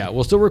 though. So. Yeah,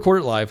 we'll still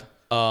record it live.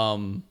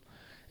 And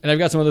I've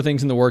got some other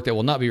things in the work that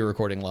will not be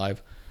recording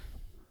live.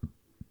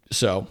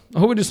 So I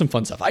hope we do some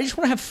fun stuff. I just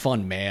want to have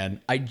fun, man.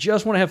 I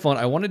just want to have fun.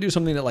 I want to do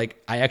something that like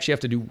I actually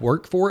have to do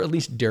work for, at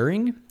least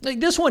during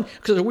like this one,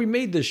 because we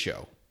made this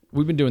show.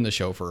 We've been doing this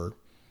show for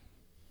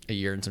a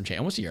year and some change,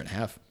 almost a year and a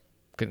half.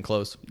 Getting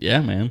close.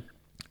 Yeah, man.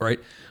 Right.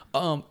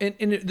 And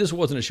this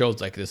wasn't a show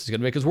like this is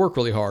going to make us work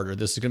really hard, or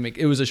this is going to make,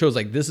 it was a show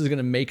like this is going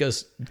to make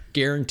us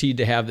guaranteed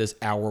to have this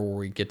hour where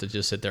we get to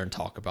just sit there and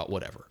talk about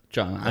whatever.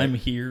 John, right? I'm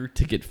here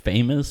to get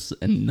famous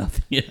and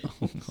nothing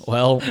else.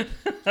 Well, we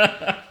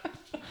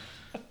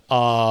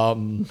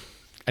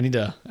need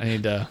to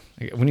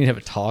have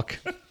a talk.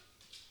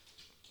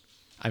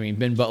 I mean,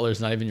 Ben Butler's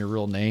not even your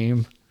real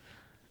name.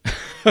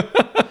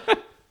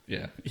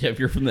 Yeah. If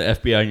you're from the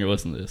FBI and you're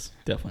listening to this,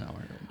 definitely not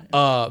my real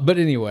name. But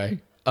anyway,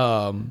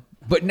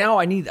 but now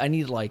I need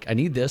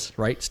this,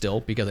 right?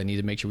 Still, because I need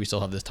to make sure we still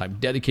have this time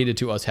dedicated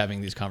to us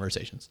having these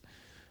conversations.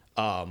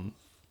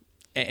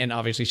 And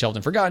obviously Shelved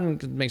and Forgotten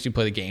makes me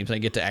play the games and I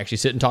get to actually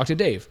sit and talk to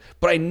Dave.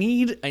 But I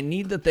need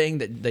the thing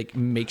that like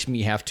makes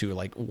me have to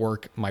like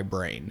work my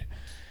brain.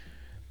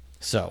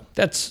 So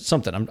that's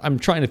something I'm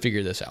trying to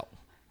figure this out.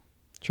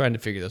 Trying to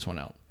figure this one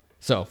out.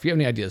 So if you have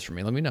any ideas for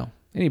me, let me know.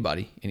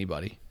 Anybody.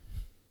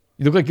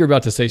 You look like you're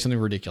about to say something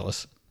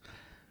ridiculous.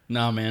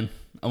 Nah, man.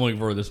 I'm looking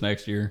forward to this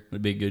next year.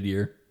 It'll be a good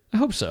year. I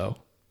hope so.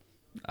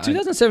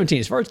 2017,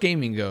 as far as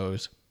gaming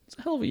goes, it's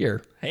a hell of a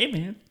year. Hey,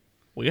 man.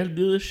 We got to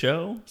do this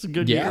show. It's a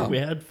good year. We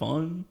had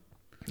fun.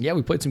 Yeah,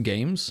 we played some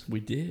games. We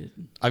did.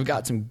 I've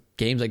got some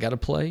games I got to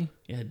play.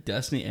 Yeah,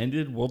 Destiny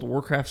ended. World of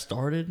Warcraft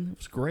started. It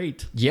was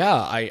great. Yeah,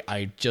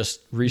 I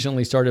just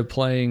recently started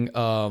playing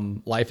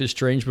Life is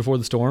Strange Before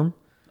the Storm.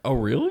 Oh,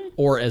 really?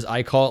 Or as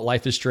I call it,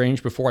 Life is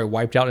Strange Before I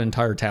Wiped Out an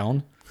Entire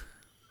Town.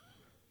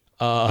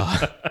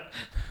 It's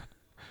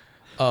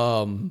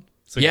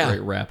a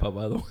great wrap up,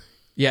 by the way.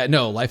 Yeah,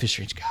 no, Life is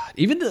Strange. God,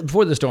 even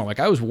Before the Storm, like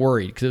I was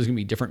worried because it was gonna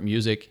be different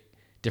music,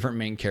 different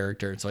main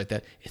character, and stuff like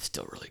that. It's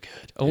still really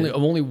good.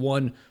 I've only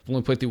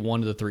played through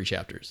 1 of the 3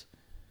 chapters,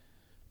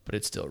 but but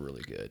it's still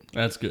really good.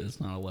 That's good.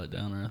 It's not a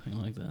letdown or anything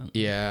like that.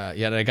 Yeah.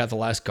 And I got The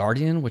Last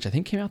Guardian, which I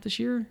think came out this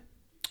year.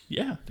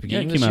 Yeah. The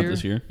beginning it of came out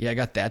this year. Yeah, I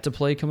got that to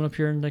play coming up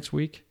here next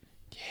week.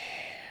 Yeah.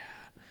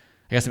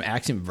 I got some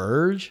Axiom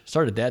Verge.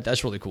 Started that.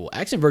 That's really cool.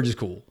 Axiom Verge is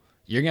cool.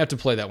 You're going to have to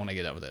play that when I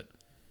get done with it.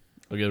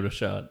 I'll give it a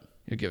shot.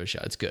 You'll give it a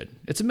shot. It's good.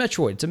 It's a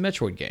Metroid. It's a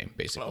Metroid game,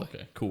 basically. Oh,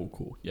 okay.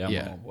 Cool. Yeah,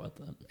 I'm all about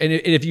that. And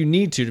if you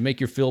need to make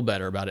you feel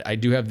better about it, I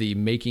do have the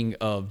making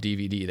of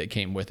DVD that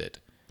came with it.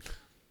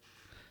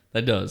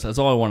 That does. That's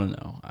all I want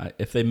to know.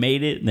 If they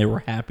made it and they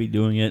were happy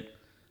doing it,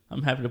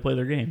 I'm happy to play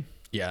their game.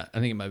 Yeah, I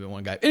think it might have been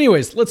one guy.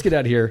 Anyways, let's get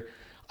out of here.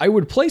 I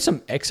would play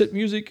some exit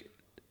music,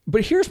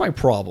 but here's my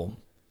problem.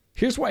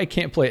 Here's why I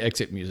can't play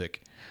exit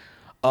music.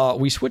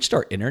 We switched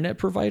our internet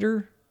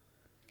provider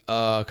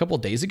a couple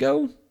of days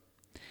ago,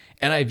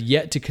 and I've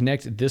yet to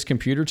connect this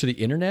computer to the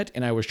internet,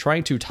 and I was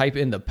trying to type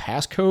in the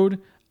passcode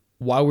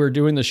while we were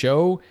doing the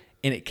show,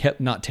 and it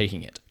kept not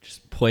taking it.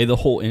 Just play the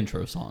whole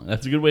intro song.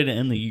 That's a good way to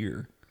end the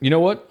year. You know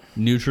what?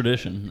 New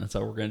tradition. That's how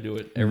we're going to do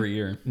it every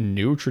year.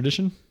 New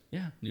tradition?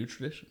 Yeah, new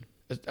tradition.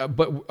 That's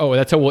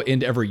how we'll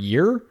end every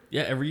year?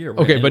 Yeah, every year.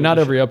 Okay, but not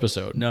every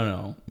episode.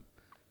 No.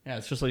 Yeah,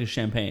 it's just like a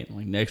champagne.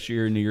 Like next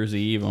year, New Year's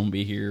Eve, I'm going to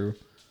be here.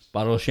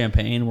 Bottle of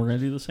champagne. We're going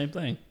to do the same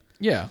thing.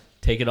 Yeah.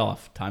 Take it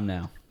off. Time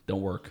now.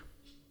 Don't work.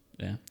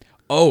 Yeah.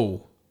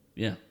 Oh.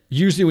 Yeah.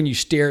 Usually when you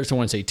stare at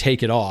someone and say,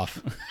 take it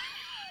off.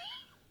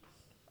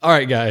 All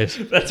right, guys.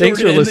 Thanks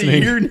for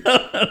listening.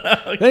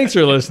 No. Thanks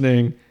for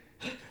listening.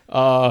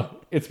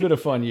 It's been a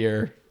fun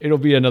year. It'll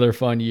be another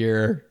fun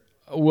year.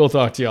 We'll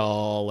talk to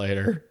y'all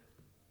later.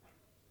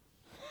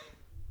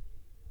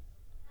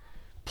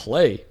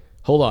 Play.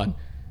 Hold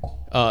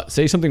on.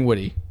 Say something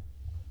witty.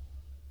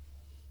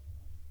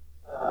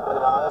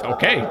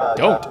 Okay,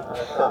 don't.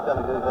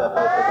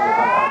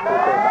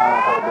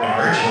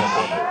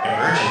 Emergency.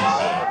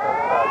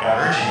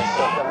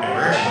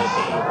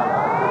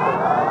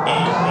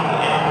 Incoming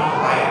enemy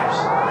fighters.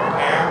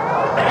 Prepare.